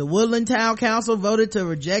class? The Woodland Town Council voted to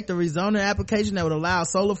reject a rezoning application that would allow a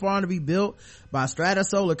solar farm to be built by Strata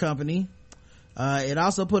Solar Company. It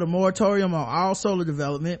also put a moratorium on all solar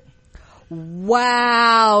development.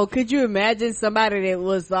 Wow. Could you imagine somebody that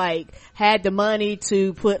was like, had the money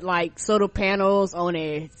to put like solar panels on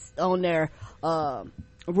their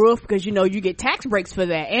roof, because you know you get tax breaks for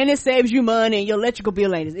that, and it saves you money and your electrical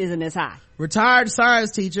bill isn't as high. Retired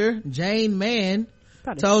science teacher Jane Mann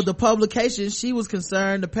told the publication she was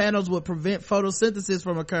concerned the panels would prevent photosynthesis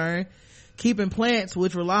from occurring, keeping plants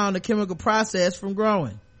which rely on the chemical process from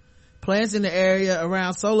growing. Plants in the area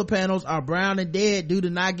around solar panels are brown and dead due to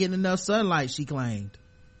not getting enough sunlight, she claimed.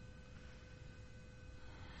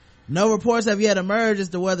 No reports have yet emerged as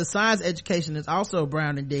to whether science education is also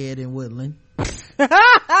brown and dead in Woodland.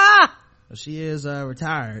 She is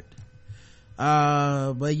retired.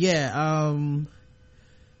 But yeah,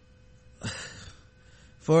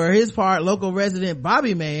 For his part, local resident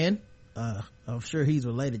Bobby Man, I'm sure he's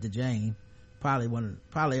related to Jane, probably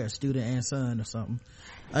her student and son or something,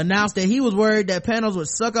 announced that he was worried that panels would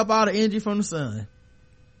suck up all the energy from the sun.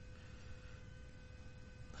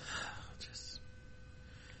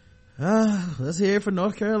 Let's hear it for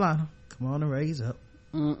North Carolina. Come on and raise up.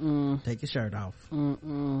 Take your shirt off. Put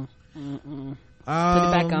it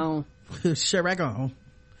back on. Shirt back on.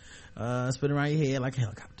 Spin around your head like a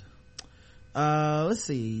helicopter. Let's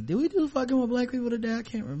see, did we do fucking with black people today? I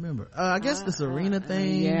can't remember. I guess the Serena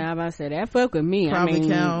thing, yeah, I'm about to say that fuck with me probably, I mean,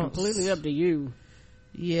 counts. Completely up to you.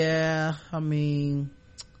 Yeah, I mean,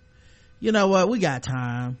 you know what, we got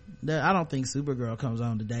time. I don't think Supergirl comes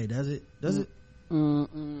on today, does it? I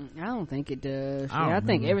don't think it does. I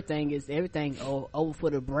think everything over for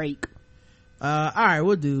the break. All right,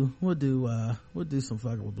 we'll do some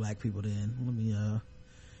fucking with black people then. Let me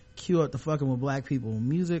cue up the fucking with black people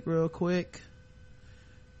music real quick.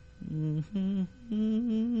 There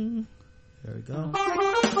we go.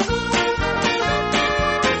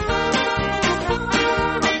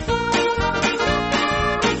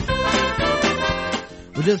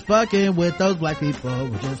 We're just fucking with those black people.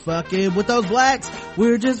 We're just fucking with those blacks.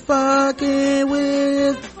 We're just fucking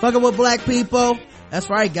with black people. That's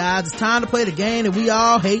right, guys. It's time to play the game that we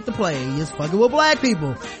all hate to play. It's fucking with black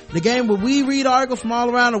people. The game where we read articles from all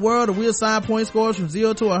around the world and we assign point scores from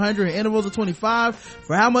 0 to 100 in intervals of 25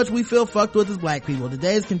 for how much we feel fucked with as black people.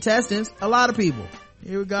 Today's contestants, a lot of people.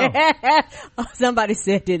 Here we go. Somebody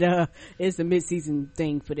said that it's a mid-season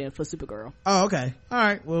thing for Supergirl. Oh, okay. All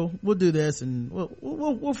right. Well, we'll do this and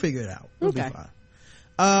we'll figure it out. We'll be fine.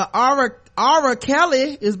 Aura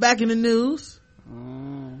Kelly is back in the news.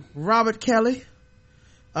 Robert Kelly.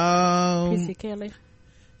 Kissy Kelly.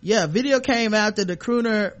 Yeah, video came out that the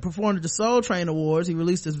crooner performed at the Soul Train Awards. He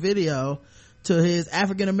released this video to his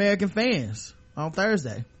African American fans on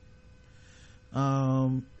Thursday.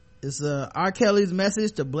 It's R. Kelly's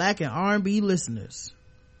message to black and R&B listeners.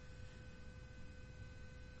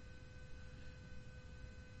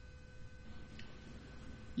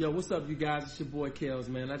 Yo, what's up, you guys? It's your boy Kels,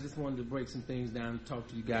 man. I just wanted to break some things down and talk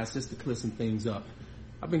to you guys just to clear some things up.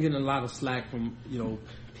 I've been getting a lot of slack from,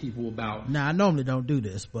 people about... Now, I normally don't do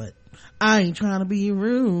this, but I ain't trying to be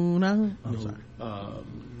rude. I'm sorry.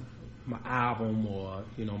 My album or,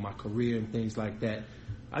 my career and things like that.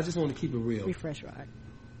 I just want to keep it real. Refresh, right?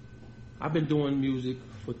 I've been doing music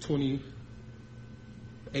for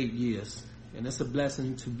 28 years, and it's a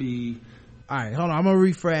blessing to be... All right, hold on. I'm going to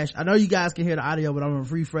refresh. I know you guys can hear the audio, but I'm going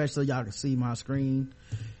to refresh so y'all can see my screen.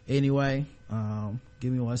 Anyway,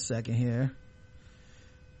 give me 1 second here.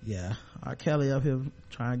 Yeah, R. Kelly up here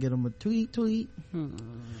trying to get him a tweet.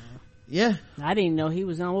 Yeah, I didn't know he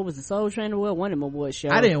was on. What was the Soul Train Award? One of them award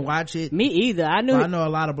shows. I didn't watch it. Me either. I know a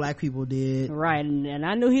lot of black people did. Right, and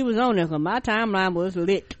I knew he was on there because my timeline was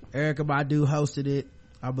lit. Erykah Badu hosted it,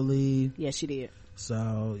 I believe. Yeah, she did.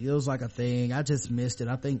 So it was like a thing. I just missed it.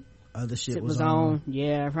 I think other shit was on.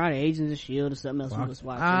 Yeah, probably Agents of S.H.I.E.L.D. or something else we was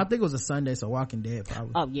watching. I think it was a Sunday, so Walking Dead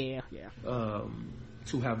probably. Oh yeah.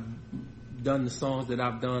 To have done the songs that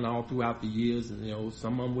I've done all throughout the years, and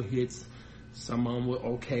some of them were hits, some of them were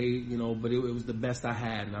okay, but it was the best I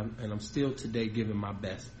had, and I'm still today giving my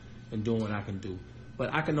best and doing what I can do.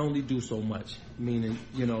 But I can only do so much. Meaning,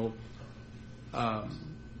 I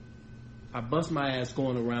bust my ass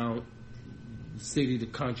going around the city, the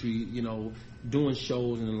country, doing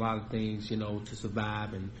shows and a lot of things, to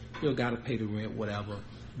survive, and gotta pay the rent, whatever.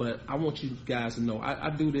 But I want you guys to know I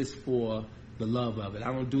do this for the love of it.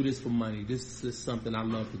 I don't do this for money. This is something I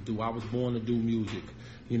love to do. I was born to do music,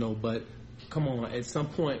 but come on, at some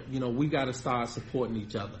point, we got to start supporting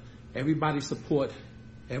each other. Everybody support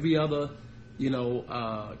every other,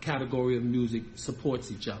 category of music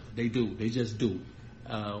supports each other. They do. They just do.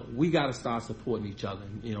 We got to start supporting each other.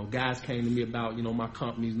 Guys came to me about, my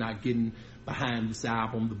company's not getting behind this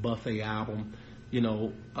album, the Buffet album,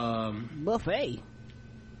 Buffet.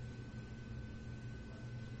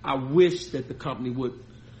 I wish that the company would,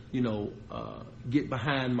 get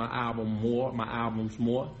behind my albums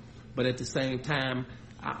more. But at the same time,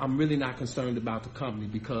 I'm really not concerned about the company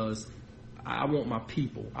because I want my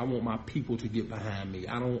people. I want my people to get behind me.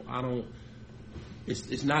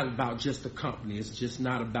 It's not about just the company. It's just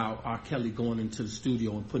not about R. Kelly going into the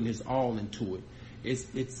studio and putting his all into it.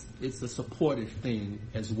 It's a supportive thing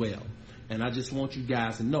as well. And I just want you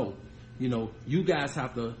guys to know, you guys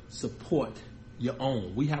have to support your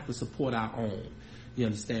own. We have to support our own. You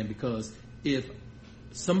understand? Because if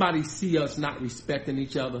somebody see us not respecting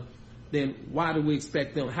each other, then why do we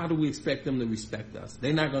expect them? How do we expect them to respect us?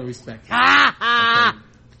 They're not going to respect us. Okay?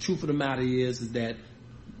 The truth of the matter is that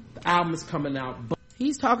the album is coming out.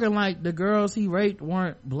 he's talking like the girls he raped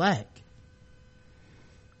weren't black.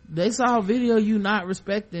 They saw a video you not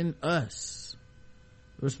respecting us,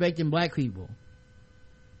 respecting black people.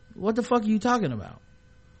 What the fuck are you talking about?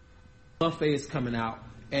 Buffet is coming out,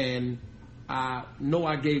 and I know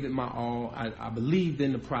I gave it my all. I believed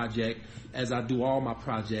in the project, as I do all my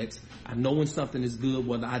projects. I know when something is good,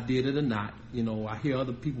 whether I did it or not. You know, I hear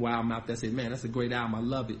other people album out there say, man, that's a great album, I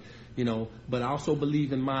love it. You know, but I also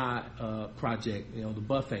believe in my project, you know, the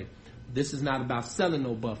Buffet. This is not about selling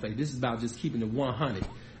no buffet. This is about just keeping it 100.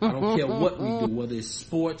 I don't care what we do, whether it's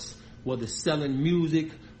sports, whether it's selling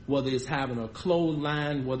music, whether it's having a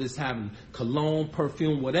clothesline, whether it's having cologne,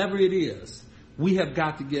 perfume, whatever it is. We have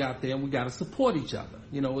got to get out there and we got to support each other.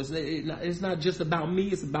 You know, it's not just about me.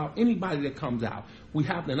 It's about anybody that comes out. We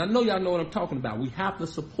have to, and I know y'all know what I'm talking about. We have to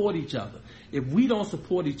support each other. If we don't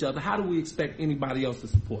support each other, how do we expect anybody else to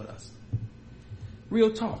support us?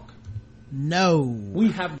 Real talk. No.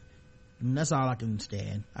 We have. And that's all I can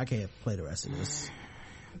stand. I can't play the rest of this.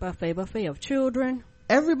 Buffet of children.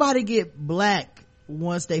 Everybody get black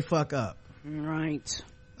once they fuck up. Right.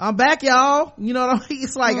 I'm back, y'all. You know what I mean?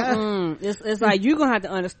 It's like it's like you're gonna have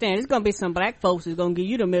to understand. It's gonna be some black folks that's gonna give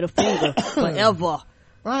you the middle finger forever.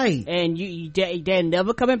 Right. And they're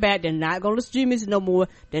never coming back. They're not gonna listen to your music no more.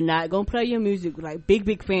 They're not gonna play your music. Like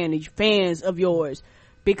big fans of yours,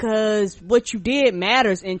 because what you did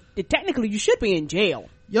matters, and technically you should be in jail.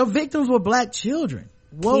 Your victims were black children.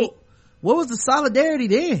 What was the solidarity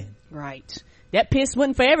then? Right. That piss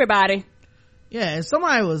wasn't for everybody. Yeah, and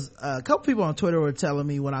somebody was, a couple people on Twitter were telling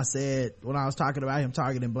me when I was talking about him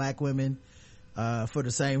targeting black women, for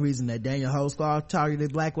the same reason that Daniel Holzclaw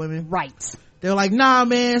targeted black women. Right. They were like, nah,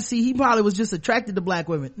 man, see, he probably was just attracted to black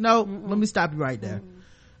women. No, let me stop you right there.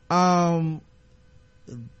 Being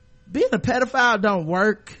a pedophile don't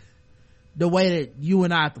work the way that you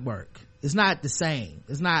and I work. It's not the same.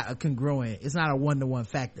 It's not a congruent. It's not a one-to-one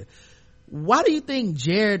factor. Why do you think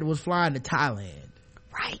Jared was flying to Thailand?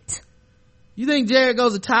 Right. You think Jared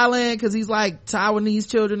goes to Thailand because he's like, Taiwanese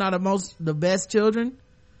children are the best children?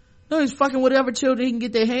 No, he's fucking whatever children he can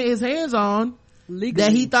get his hands on legally,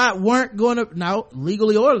 that he thought weren't going to, no,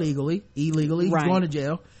 legally or illegally, he's going to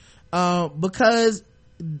jail, because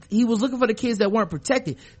he was looking for the kids that weren't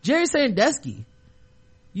protected. Jerry Sandusky,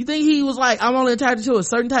 you think he was like, I'm only entitled to a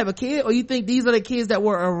certain type of kid, or you think these are the kids that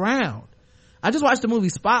were around? I just watched the movie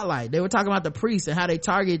Spotlight. They were talking about the priests and how they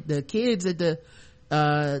target the kids at the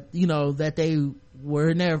that they were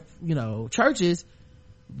in their, churches.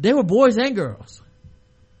 They were boys and girls.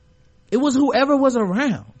 It was whoever was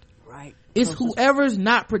around. Right. It's whoever's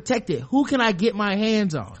not protected. Who can I get my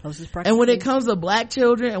hands on? And when it comes to black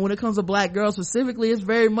children and when it comes to black girls specifically, it's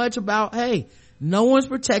very much about, hey, no one's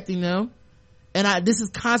protecting them, and this is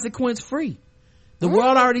consequence free. The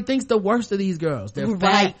world already thinks the worst of these girls. They're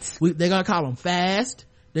fat. They're gonna call them fast.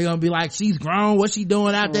 They're gonna be like, she's grown, what's she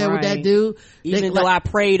doing out there with that dude? Even though I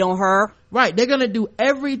prayed on her. Right. They're gonna do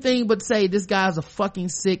everything but say this guy's a fucking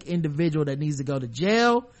sick individual that needs to go to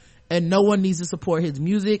jail, and no one needs to support his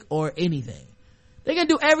music or anything. They're gonna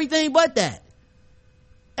do everything but that.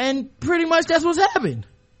 And pretty much that's what's happened.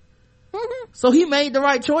 So he made the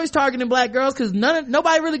right choice targeting black girls, because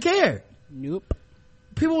nobody really cared. Nope.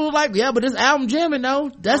 People were like, yeah, but this album jamming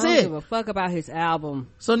though. That's it. I don't give a fuck about his album.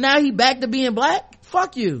 So now he back to being black?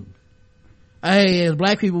 Fuck you. Hey, as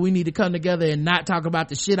black people, we need to come together and not talk about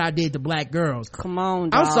the shit I did to black girls. Come on,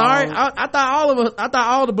 dog. I'm sorry. I thought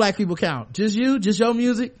all the black people count. Just you? Just your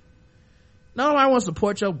music? Nobody wants to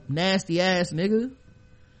support your nasty ass nigga.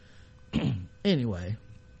 Anyway.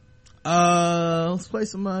 Let's play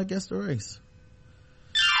some Guess the Race.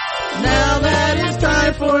 Now that it's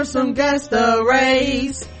time for some Guess the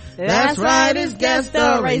Race. That's right, it's Guess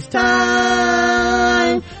the Race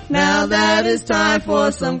time. Now that it's time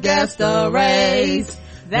for some Guess the Race.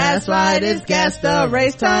 That's right, it's Guess the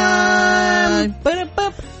Race time.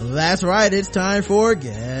 That's right, it's time for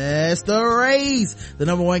Guess the Race, the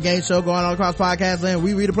 #1 game show going on across podcast land.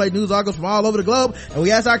 We read and play news articles from all over the globe, and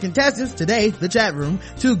we ask our contestants, today, the chat room,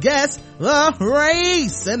 to guess the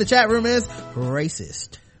race. And the chat room is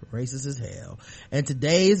racist as hell. And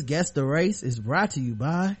today's Guess the Race is brought to you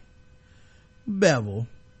by Bevel.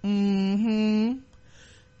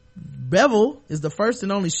 Bevel is the first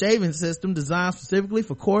and only shaving system designed specifically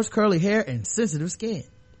for coarse curly hair and sensitive skin.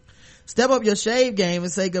 Step up your shave game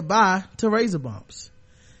and say goodbye to razor bumps.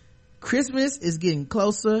 Christmas is getting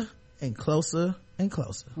closer and closer and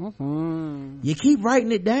closer. You keep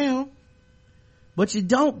writing it down, but you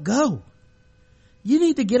don't go. You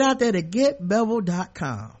need to get out there to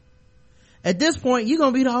getbevel.com. At this point, you're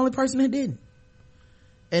gonna be the only person that didn't.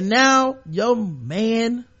 And now your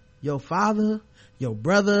man, your father, your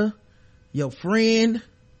brother, your friend,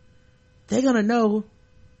 they're gonna know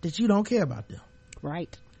that you don't care about them.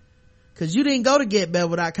 Right. Cause you didn't go to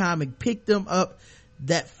getbevel.com and pick them up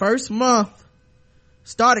that first month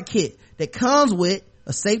starter kit that comes with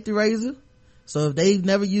a safety razor. So if they've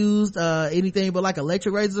never used anything but like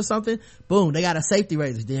electric razors or something, boom, they got a safety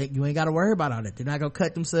razor. You ain't got to worry about all that. They're not gonna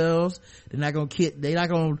cut themselves. They're not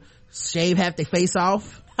gonna shave half their face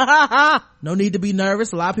off. No need to be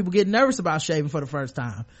nervous. A lot of people get nervous about shaving for the first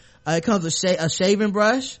time. It comes with a shaving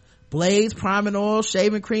brush, blades, priming oil,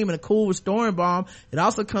 shaving cream, and a cool restoring balm. It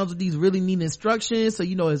also comes with these really neat instructions so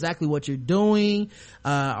you know exactly what you're doing.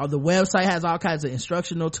 The website has all kinds of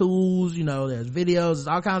instructional tools. There's videos, there's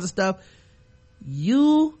all kinds of stuff.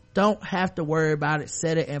 You don't have to worry about it.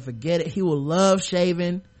 Set it and forget it. He will love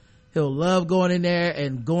shaving. He'll love going in there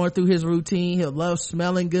and going through his routine. He'll love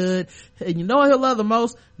smelling good. And you know what he'll love the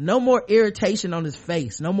most? No more irritation on his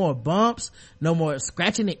face. No more bumps. No more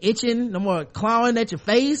scratching and itching. No more clawing at your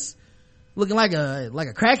face. Looking like a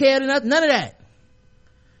crackhead and none of that.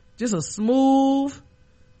 Just a smooth,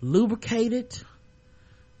 lubricated,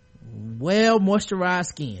 well moisturized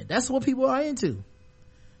skin. That's what people are into.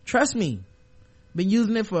 Trust me. Been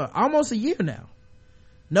using it for almost a year now.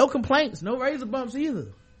 No complaints, no razor bumps either.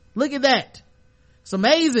 Look at that. It's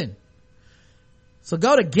amazing. So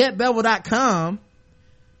go to getbevel.com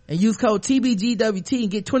and use code TBGWT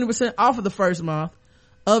and get 20% off of the first month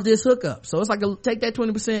of this hookup. So it's like take that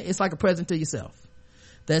 20%, it's like a present to yourself.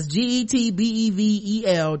 That's GETBEVEL.com,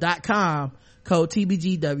 code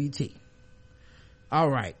TBGWT. All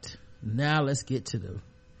right. Now let's get to the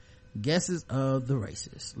guesses of the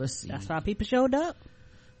races. Let's see. That's why people showed up.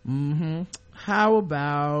 How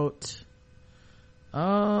about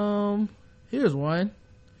here's one.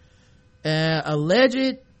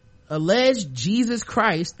 Alleged Jesus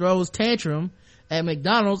Christ throws tantrum at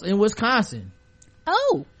McDonald's in Wisconsin.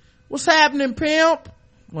 Oh, what's happening, pimp?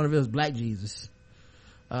 One of it was Black Jesus.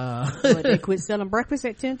 They quit selling breakfast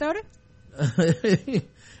at 10:30.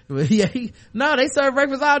 Yeah, no, they serve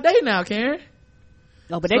breakfast all day now, Karen.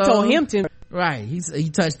 Oh, but they told him to. Right. He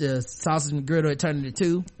touched the sausage McGriddle and turned it to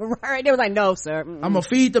 2. Right. They was like, no, sir. Mm-mm. I'm gonna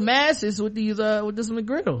feed the masses with this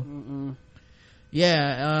McGriddle. Mm-mm.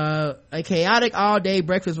 Yeah, a chaotic all-day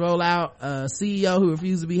breakfast rollout. CEO who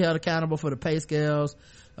refused to be held accountable for the pay scales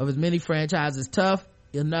of his many franchises. Tough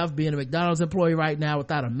enough being a McDonald's employee right now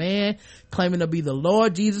without a man claiming to be the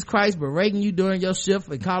Lord Jesus Christ, berating you during your shift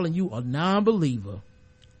and calling you a non-believer.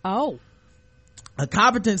 Oh. A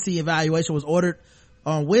competency evaluation was ordered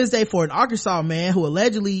on Wednesday for an Arkansas man who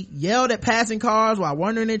allegedly yelled at passing cars while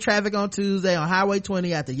wandering in traffic on Tuesday on Highway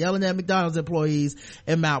 20 after yelling at McDonald's employees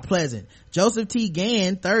in Mount Pleasant. Joseph T.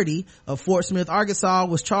 Gann, 30, of Fort Smith, Arkansas,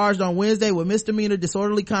 was charged on Wednesday with misdemeanor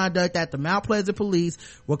disorderly conduct at the Mount Pleasant police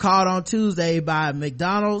were called on Tuesday by a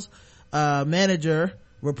McDonald's manager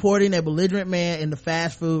reporting a belligerent man in the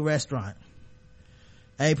fast food restaurant.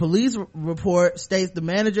 A police report states the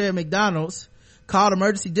manager at McDonald's called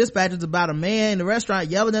emergency dispatchers about a man in the restaurant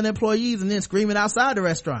yelling at employees and then screaming outside the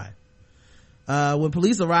restaurant. When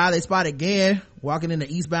police arrived, they spotted Gann walking in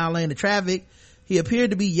the eastbound lane of traffic. He appeared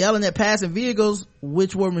to be yelling at passing vehicles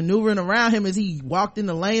which were maneuvering around him as he walked in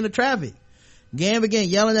the lane of traffic. Gann began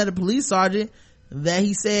yelling at a police sergeant that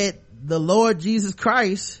he said the Lord Jesus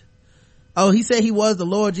Christ. He said he was the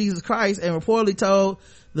Lord Jesus Christ and reportedly told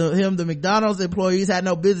the McDonald's employees had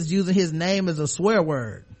no business using his name as a swear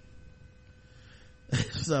word.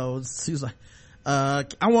 So he was like, I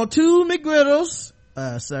want 2 McGriddles.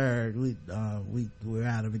 Sir, we're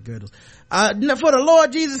out of McGriddles. For the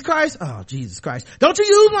Lord Jesus Christ. Oh, Jesus Christ. Don't you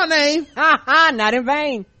use my name. Not in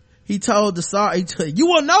vain. He told the sergeant, you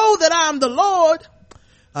will know that I'm the Lord.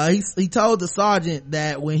 He told the sergeant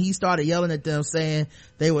that when he started yelling at them saying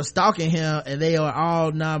they were stalking him and they are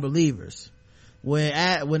all non-believers. When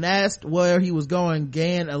asked where he was going,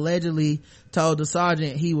 Gann allegedly told the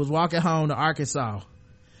sergeant he was walking home to Arkansas.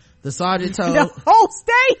 The sergeant told the whole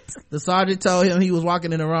state. The sergeant told him he was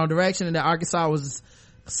walking in the wrong direction and that Arkansas was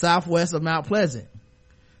southwest of Mount Pleasant.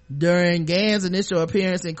 During Gann's initial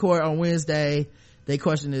appearance in court on Wednesday, they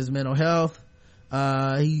questioned his mental health.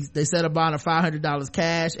 They set a bond of $500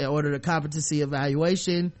 cash and ordered a competency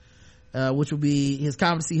evaluation, which will be his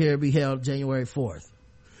competency here will be held January 4th.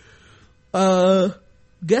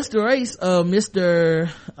 Guess the race of Mr.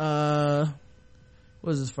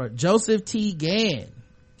 what is his first? Joseph T. Gann,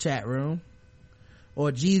 chat room,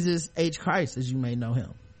 or Jesus H. Christ as you may know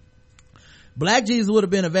him. Black Jesus would have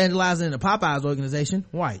been evangelizing in the Popeyes organization,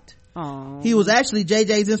 white. Aww. He was actually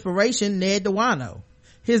JJ's inspiration, Ned DeWano.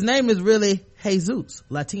 His name is really Jesus,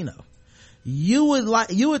 Latino. You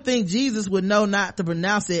would think Jesus would know not to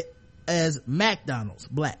pronounce it as McDonald's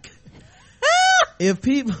black. if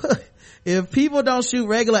people don't shoot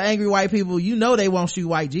regular angry white people, you know they won't shoot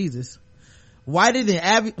white Jesus. Whiter than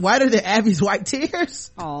Abby's white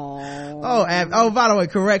tears. Oh, by the way,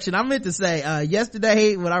 correction, I meant to say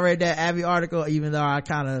yesterday when I read that Abby article, even though I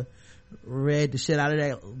kind of read the shit out of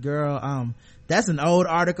that girl, that's an old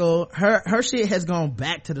article. Her shit has gone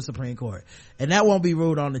back to the Supreme Court, and that won't be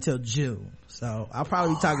ruled on until June, so I'll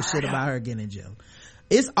probably be talking shit about her again in June.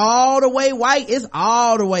 It's all the way white. It's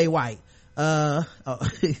all the way white. It's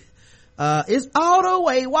all the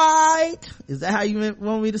way white. Is that how you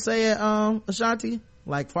want me to say it, Ashanti?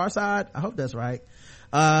 Like Farside? I hope that's right.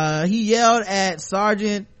 He yelled at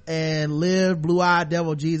Sergeant and lived blue-eyed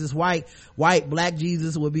devil Jesus white black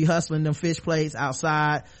Jesus would be hustling them fish plates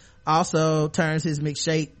outside. Also turns his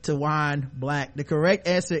McShake to wine black. The correct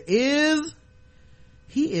answer is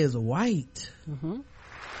he is white.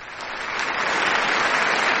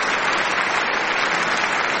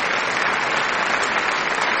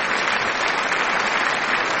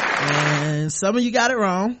 And some of you got it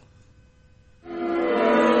wrong.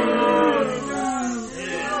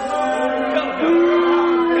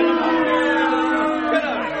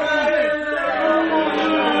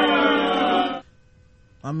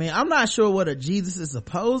 I mean, I'm not sure what a Jesus is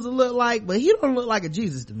supposed to look like, but he don't look like a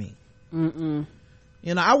Jesus to me. You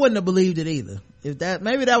know, I wouldn't have believed it either.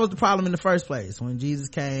 Maybe that was the problem in the first place. When Jesus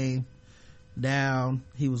came down,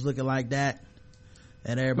 he was looking like that.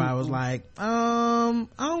 And everybody was like, I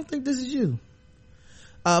don't think this is you.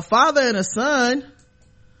 A father and a son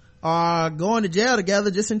are going to jail together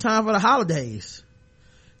just in time for the holidays.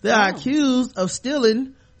 They are accused of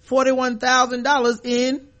stealing $41,000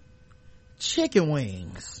 in chicken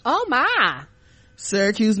wings. Oh my.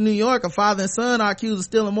 Syracuse, New York, a father and son are accused of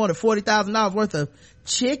stealing more than $40,000 worth of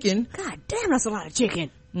chicken. God damn, that's a lot of chicken.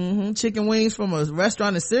 Chicken wings from a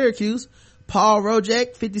restaurant in Syracuse. Paul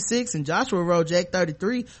Rojek, 56, and Joshua Rojek,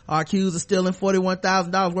 33, are accused of stealing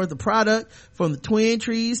 $41,000 worth of product from the Twin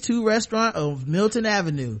Trees 2 restaurant of Milton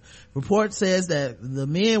Avenue. Report says that the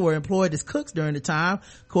men were employed as cooks during the time.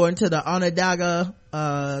 According to the Onondaga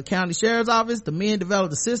County Sheriff's Office, the men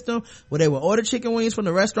developed a system where they would order chicken wings from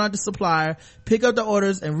the restaurant to supplier, pick up the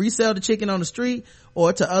orders, and resell the chicken on the street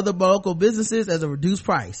or to other local businesses as a reduced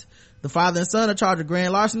price. The father and son are charged with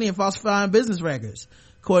grand larceny and falsifying business records.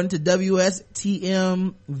 According to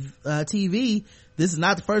WSTM TV, this is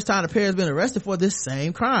not the first time the pair has been arrested for this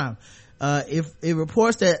same crime. If it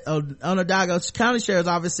reports that Onondaga County Sheriff's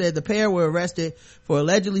Office said the pair were arrested for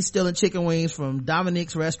allegedly stealing chicken wings from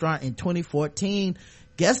Dominique's restaurant in 2014.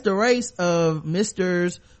 Guess the race of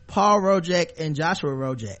Misters Paul Rojek and Joshua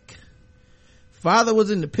Rojek. Father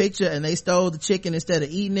was in the picture and they stole the chicken instead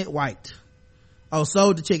of eating it white.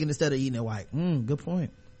 Sold the chicken instead of eating it white. Good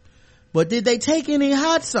point. But did they take any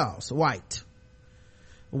hot sauce? White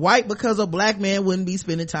because a black man wouldn't be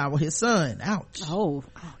spending time with his son. Ouch.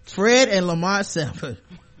 Fred and Lamont Sanford.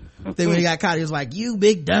 Then when he got caught, he was like, you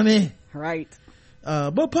big dummy. Right.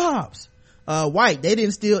 But Pops, white, they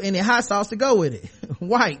didn't steal any hot sauce to go with it.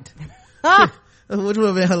 White. Which would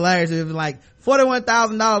have been hilarious. It would have been like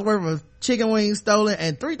 $41,000 worth of chicken wings stolen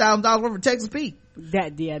and $3,000 worth of Texas Pete.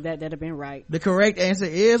 That'd have been right. The correct answer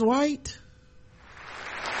is white.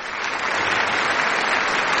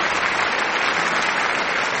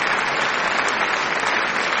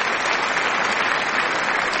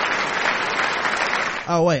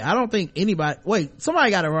 Oh wait, I don't think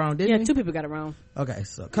somebody got it wrong, didn't they? 2 people got it wrong. Okay,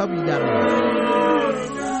 so a couple you got it wrong.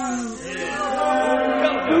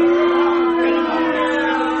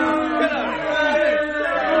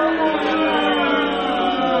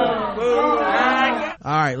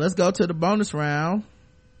 All right, let's go to the bonus round.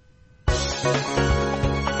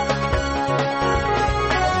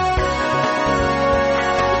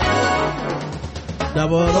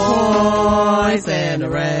 Double the points and the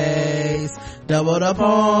race. Double the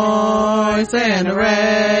points and the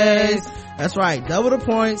race. That's right, double the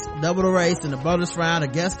points, double the race in the bonus round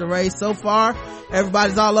against the race. So far,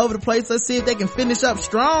 everybody's all over the place. Let's see if they can finish up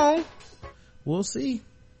strong. We'll see.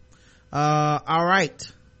 All right.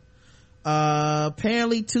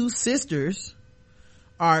 Apparently 2 sisters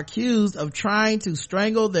are accused of trying to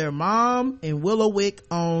strangle their mom in Willowwick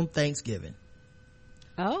on Thanksgiving.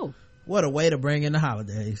 Oh. What a way to bring in the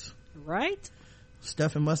holidays. Right?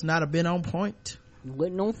 Stuffing must not have been on point.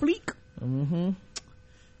 Wasn't on fleek.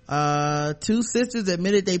 2 sisters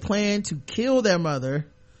admitted they planned to kill their mother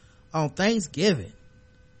on Thanksgiving.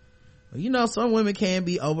 Well, you know, some women can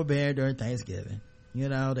be overbearing during Thanksgiving. You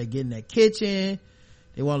know, they get in their kitchen.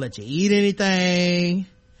 They won't let you eat anything.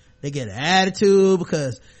 They get an attitude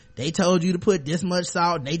because they told you to put this much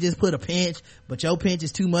salt and they just put a pinch, but your pinch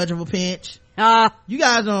is too much of a pinch. You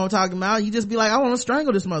guys know what I'm talking about. You just be like, I want to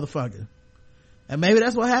strangle this motherfucker. And maybe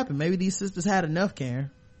that's what happened. Maybe these sisters had enough,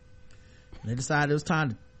 Karen. And they decided it was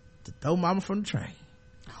time to throw mama from the train.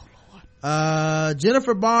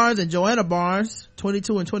 Jennifer Barnes and Joanna Barnes,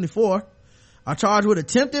 22 and 24, are charged with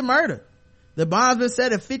attempted murder. The bond's been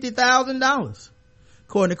set at $50,000.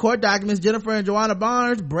 According to court documents, Jennifer and Joanna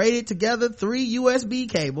Barnes braided together 3 USB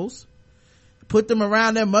cables, put them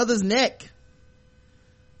around their mother's neck.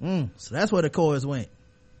 So that's where the cords went.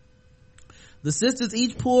 The sisters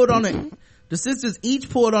each pulled on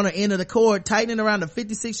the end of the cord, tightening around the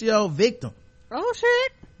 56-year-old victim. Oh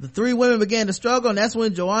shit. The 3 women began to struggle, and that's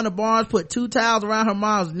when Joanna Barnes put 2 towels around her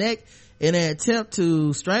mom's neck in an attempt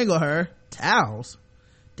to strangle her. Towels?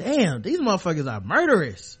 Damn, these motherfuckers are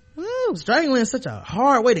murderous. Woo. Strangling is such a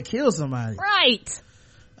hard way to kill somebody. Right.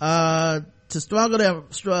 To smother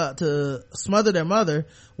their mother,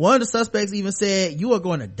 one of the suspects even said, "You are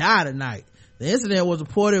going to die tonight." The incident was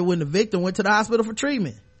reported when the victim went to the hospital for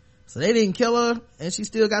treatment. So they didn't kill her, and she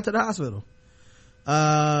still got to the hospital.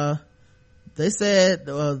 They said,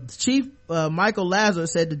 Chief Michael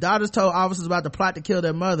Lazarus said the daughters told officers about the plot to kill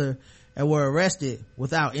their mother and were arrested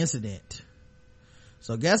without incident.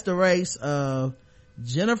 So guess the race of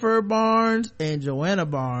Jennifer Barnes and Joanna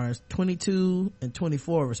Barnes, 22 and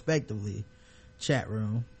 24 respectively. Chat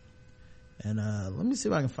room. And let me see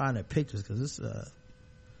if I can find their pictures, because this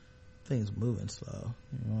thing's moving slow.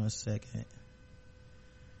 Give me 1 second.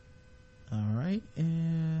 All right,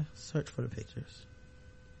 and search for the pictures.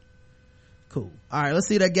 Cool. All right, let's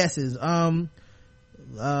see their guesses.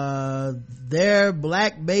 Their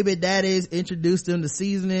black baby daddies introduced them to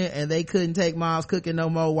seasoning, and they couldn't take mom's cooking no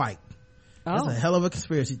more. White. That's a hell of a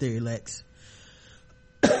conspiracy theory, Lex.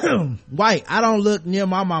 White, I don't look near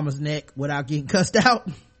my mama's neck without getting cussed out.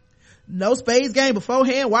 No spades game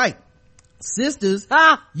beforehand. White. Sisters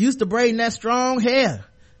used to braid in that strong hair.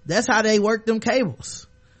 That's how they worked them cables.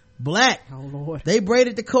 Black. Oh Lord. They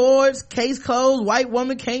braided the cords. Case closed. White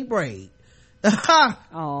woman can't braid.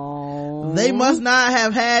 Oh. They must not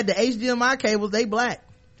have had the HDMI cables. They black.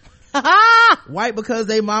 White because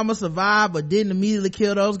they mama survived but didn't immediately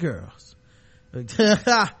kill those girls.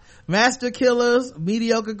 Master killers,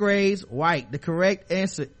 mediocre grades, white. The correct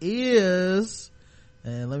answer is,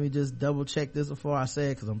 and let me just double check this before I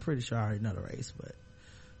say it, because I'm pretty sure I already know the race, but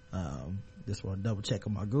just want to double check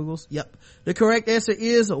on my Googles. Yep, the correct answer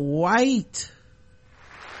is white.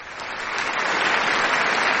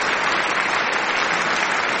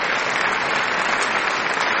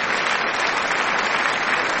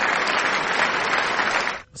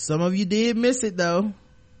 Some of you did miss it though.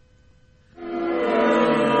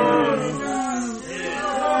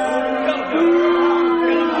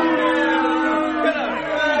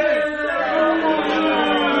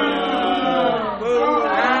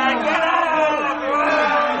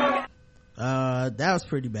 That was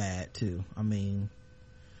pretty bad too. I mean,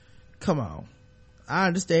 come on. I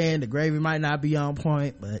understand the gravy might not be on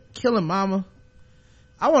point, but killing mama,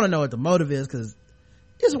 I want to know what the motive is, because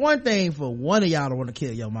it's one thing for one of y'all to want to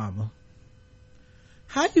kill your mama.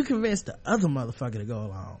 How you convince the other motherfucker to go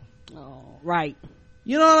along? Oh, right.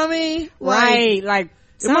 You know what I mean? Right. Like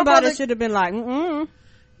somebody should have been like,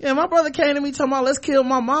 yeah, my brother came to me talking about, let's kill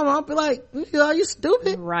my mama. I'll be like, are you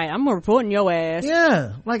stupid? Right. I'm reporting your ass.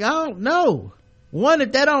 Yeah. Like, I don't know. One,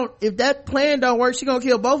 if that plan don't work, she gonna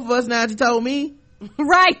kill both of us now that you told me.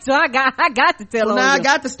 Right. So I got to tell her. Now I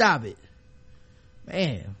got to stop it.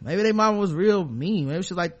 Man, maybe their mama was real mean. Maybe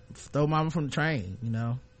she like throw mama from the train, you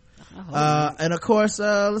know. And of course,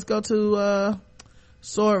 let's go to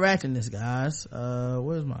sword ratchetness, guys.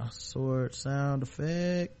 Where's my sword sound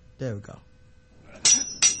effect? There we go.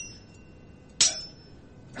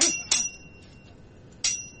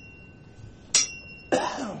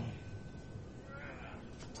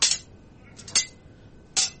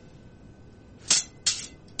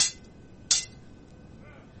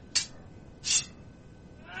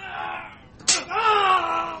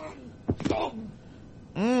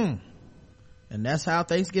 And that's how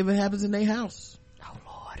Thanksgiving happens in their house. Oh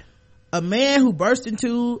Lord. A man who burst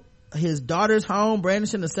into his daughter's home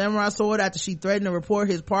brandishing a samurai sword after she threatened to report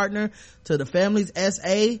his partner to the family's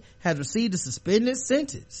SA has received a suspended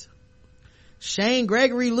sentence. Shane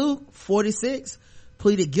Gregory Luke, 46,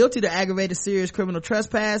 pleaded guilty to aggravated serious criminal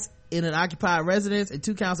trespass in an occupied residence and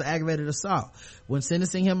 2 counts of aggravated assault. When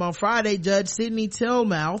sentencing him on Friday, Judge Sidney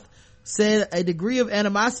Tillmouth said a degree of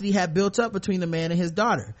animosity had built up between the man and his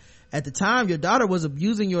daughter. At the time, your daughter was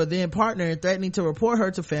abusing your then partner and threatening to report her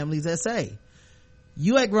to Families SA.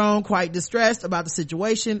 You had grown quite distressed about the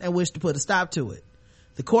situation and wished to put a stop to it.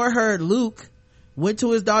 The court heard Luke went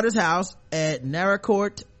to his daughter's house at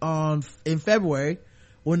Naracoorte in February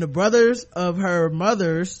when the brothers of her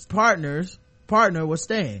mother's partner was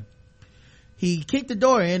staying. He kicked the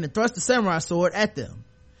door in and thrust the samurai sword at them.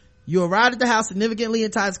 You arrived at the house significantly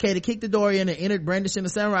intoxicated, kicked the door in, and entered brandishing the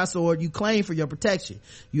samurai sword you claimed for your protection.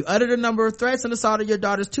 You uttered a number of threats and assaulted your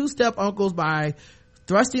daughter's two step-uncles by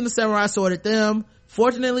thrusting the samurai sword at them.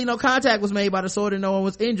 Fortunately, no contact was made by the sword and no one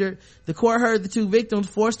was injured. The court heard the two victims,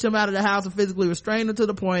 forced him out of the house and physically restrained him to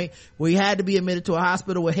the point where he had to be admitted to a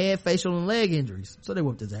hospital with head, facial, and leg injuries. So they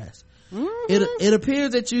whooped his ass. Mm-hmm. It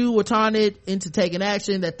appears that you were taunted into taking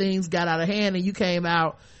action, that things got out of hand, and you came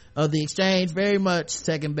out of the exchange very much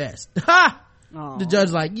second best. Ha! The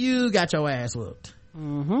judge's like, you got your ass whooped.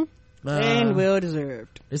 Mm-hmm. And well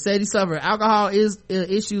deserved. They said he suffered alcohol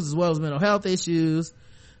issues as well as mental health issues.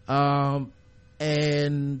 And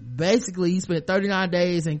basically he spent 39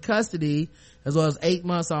 days in custody as well as 8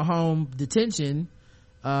 months on home detention.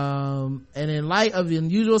 And in light of the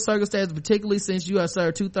unusual circumstances, particularly since you have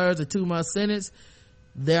served 2/3 of 2 month sentence,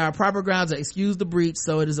 there are proper grounds to excuse the breach,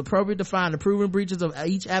 so it is appropriate to find the proven breaches of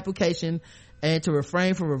each application and to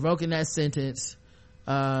refrain from revoking that sentence.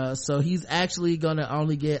 So he's actually gonna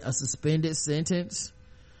only get a suspended sentence,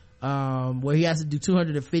 where he has to do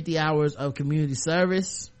 250 hours of community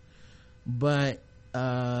service, but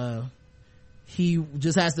he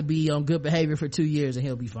just has to be on good behavior for 2 years and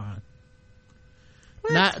he'll be fine.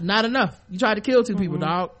 Not enough. You tried to kill 2 people,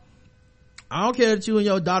 dog. I don't care that you and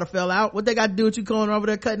your daughter fell out. What they got to do with you going over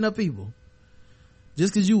there cutting up people?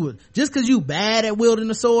 Just cause you bad at wielding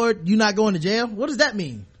the sword, you not going to jail? What does that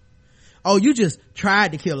mean? Oh, you just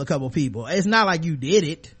tried to kill a couple people. It's not like you did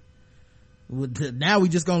it. Now we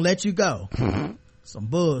just gonna let you go. Some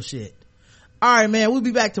bullshit. All right, man, we'll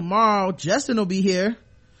be back tomorrow. Justin will be here,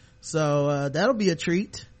 so that'll be a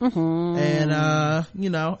treat. And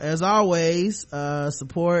as always,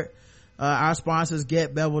 support our sponsors,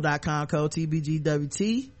 getbevel.com, code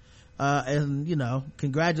TBGWT. And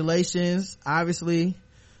congratulations obviously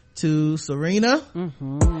to Serena. Sideways,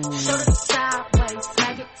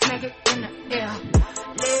 smack it in the air.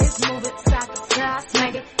 Legs move it side to side,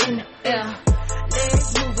 smack it in the air.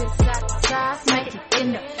 Legs move it side to side, smack it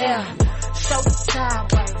in the air. Shoulder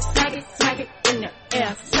sideways, smack it in the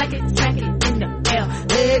air. Smack it in the air.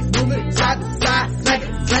 Legs move it side to side, smack it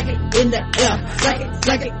in the air. Smack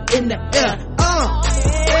it in the air.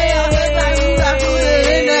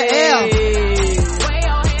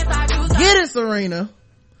 Get it, Serena.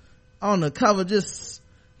 On the cover, just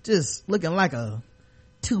looking like a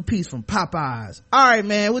 2-piece from Popeyes. All right,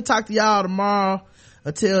 man, we'll talk to y'all tomorrow.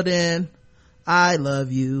 Until then, I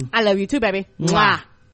love you. I love you too, baby. Mwah.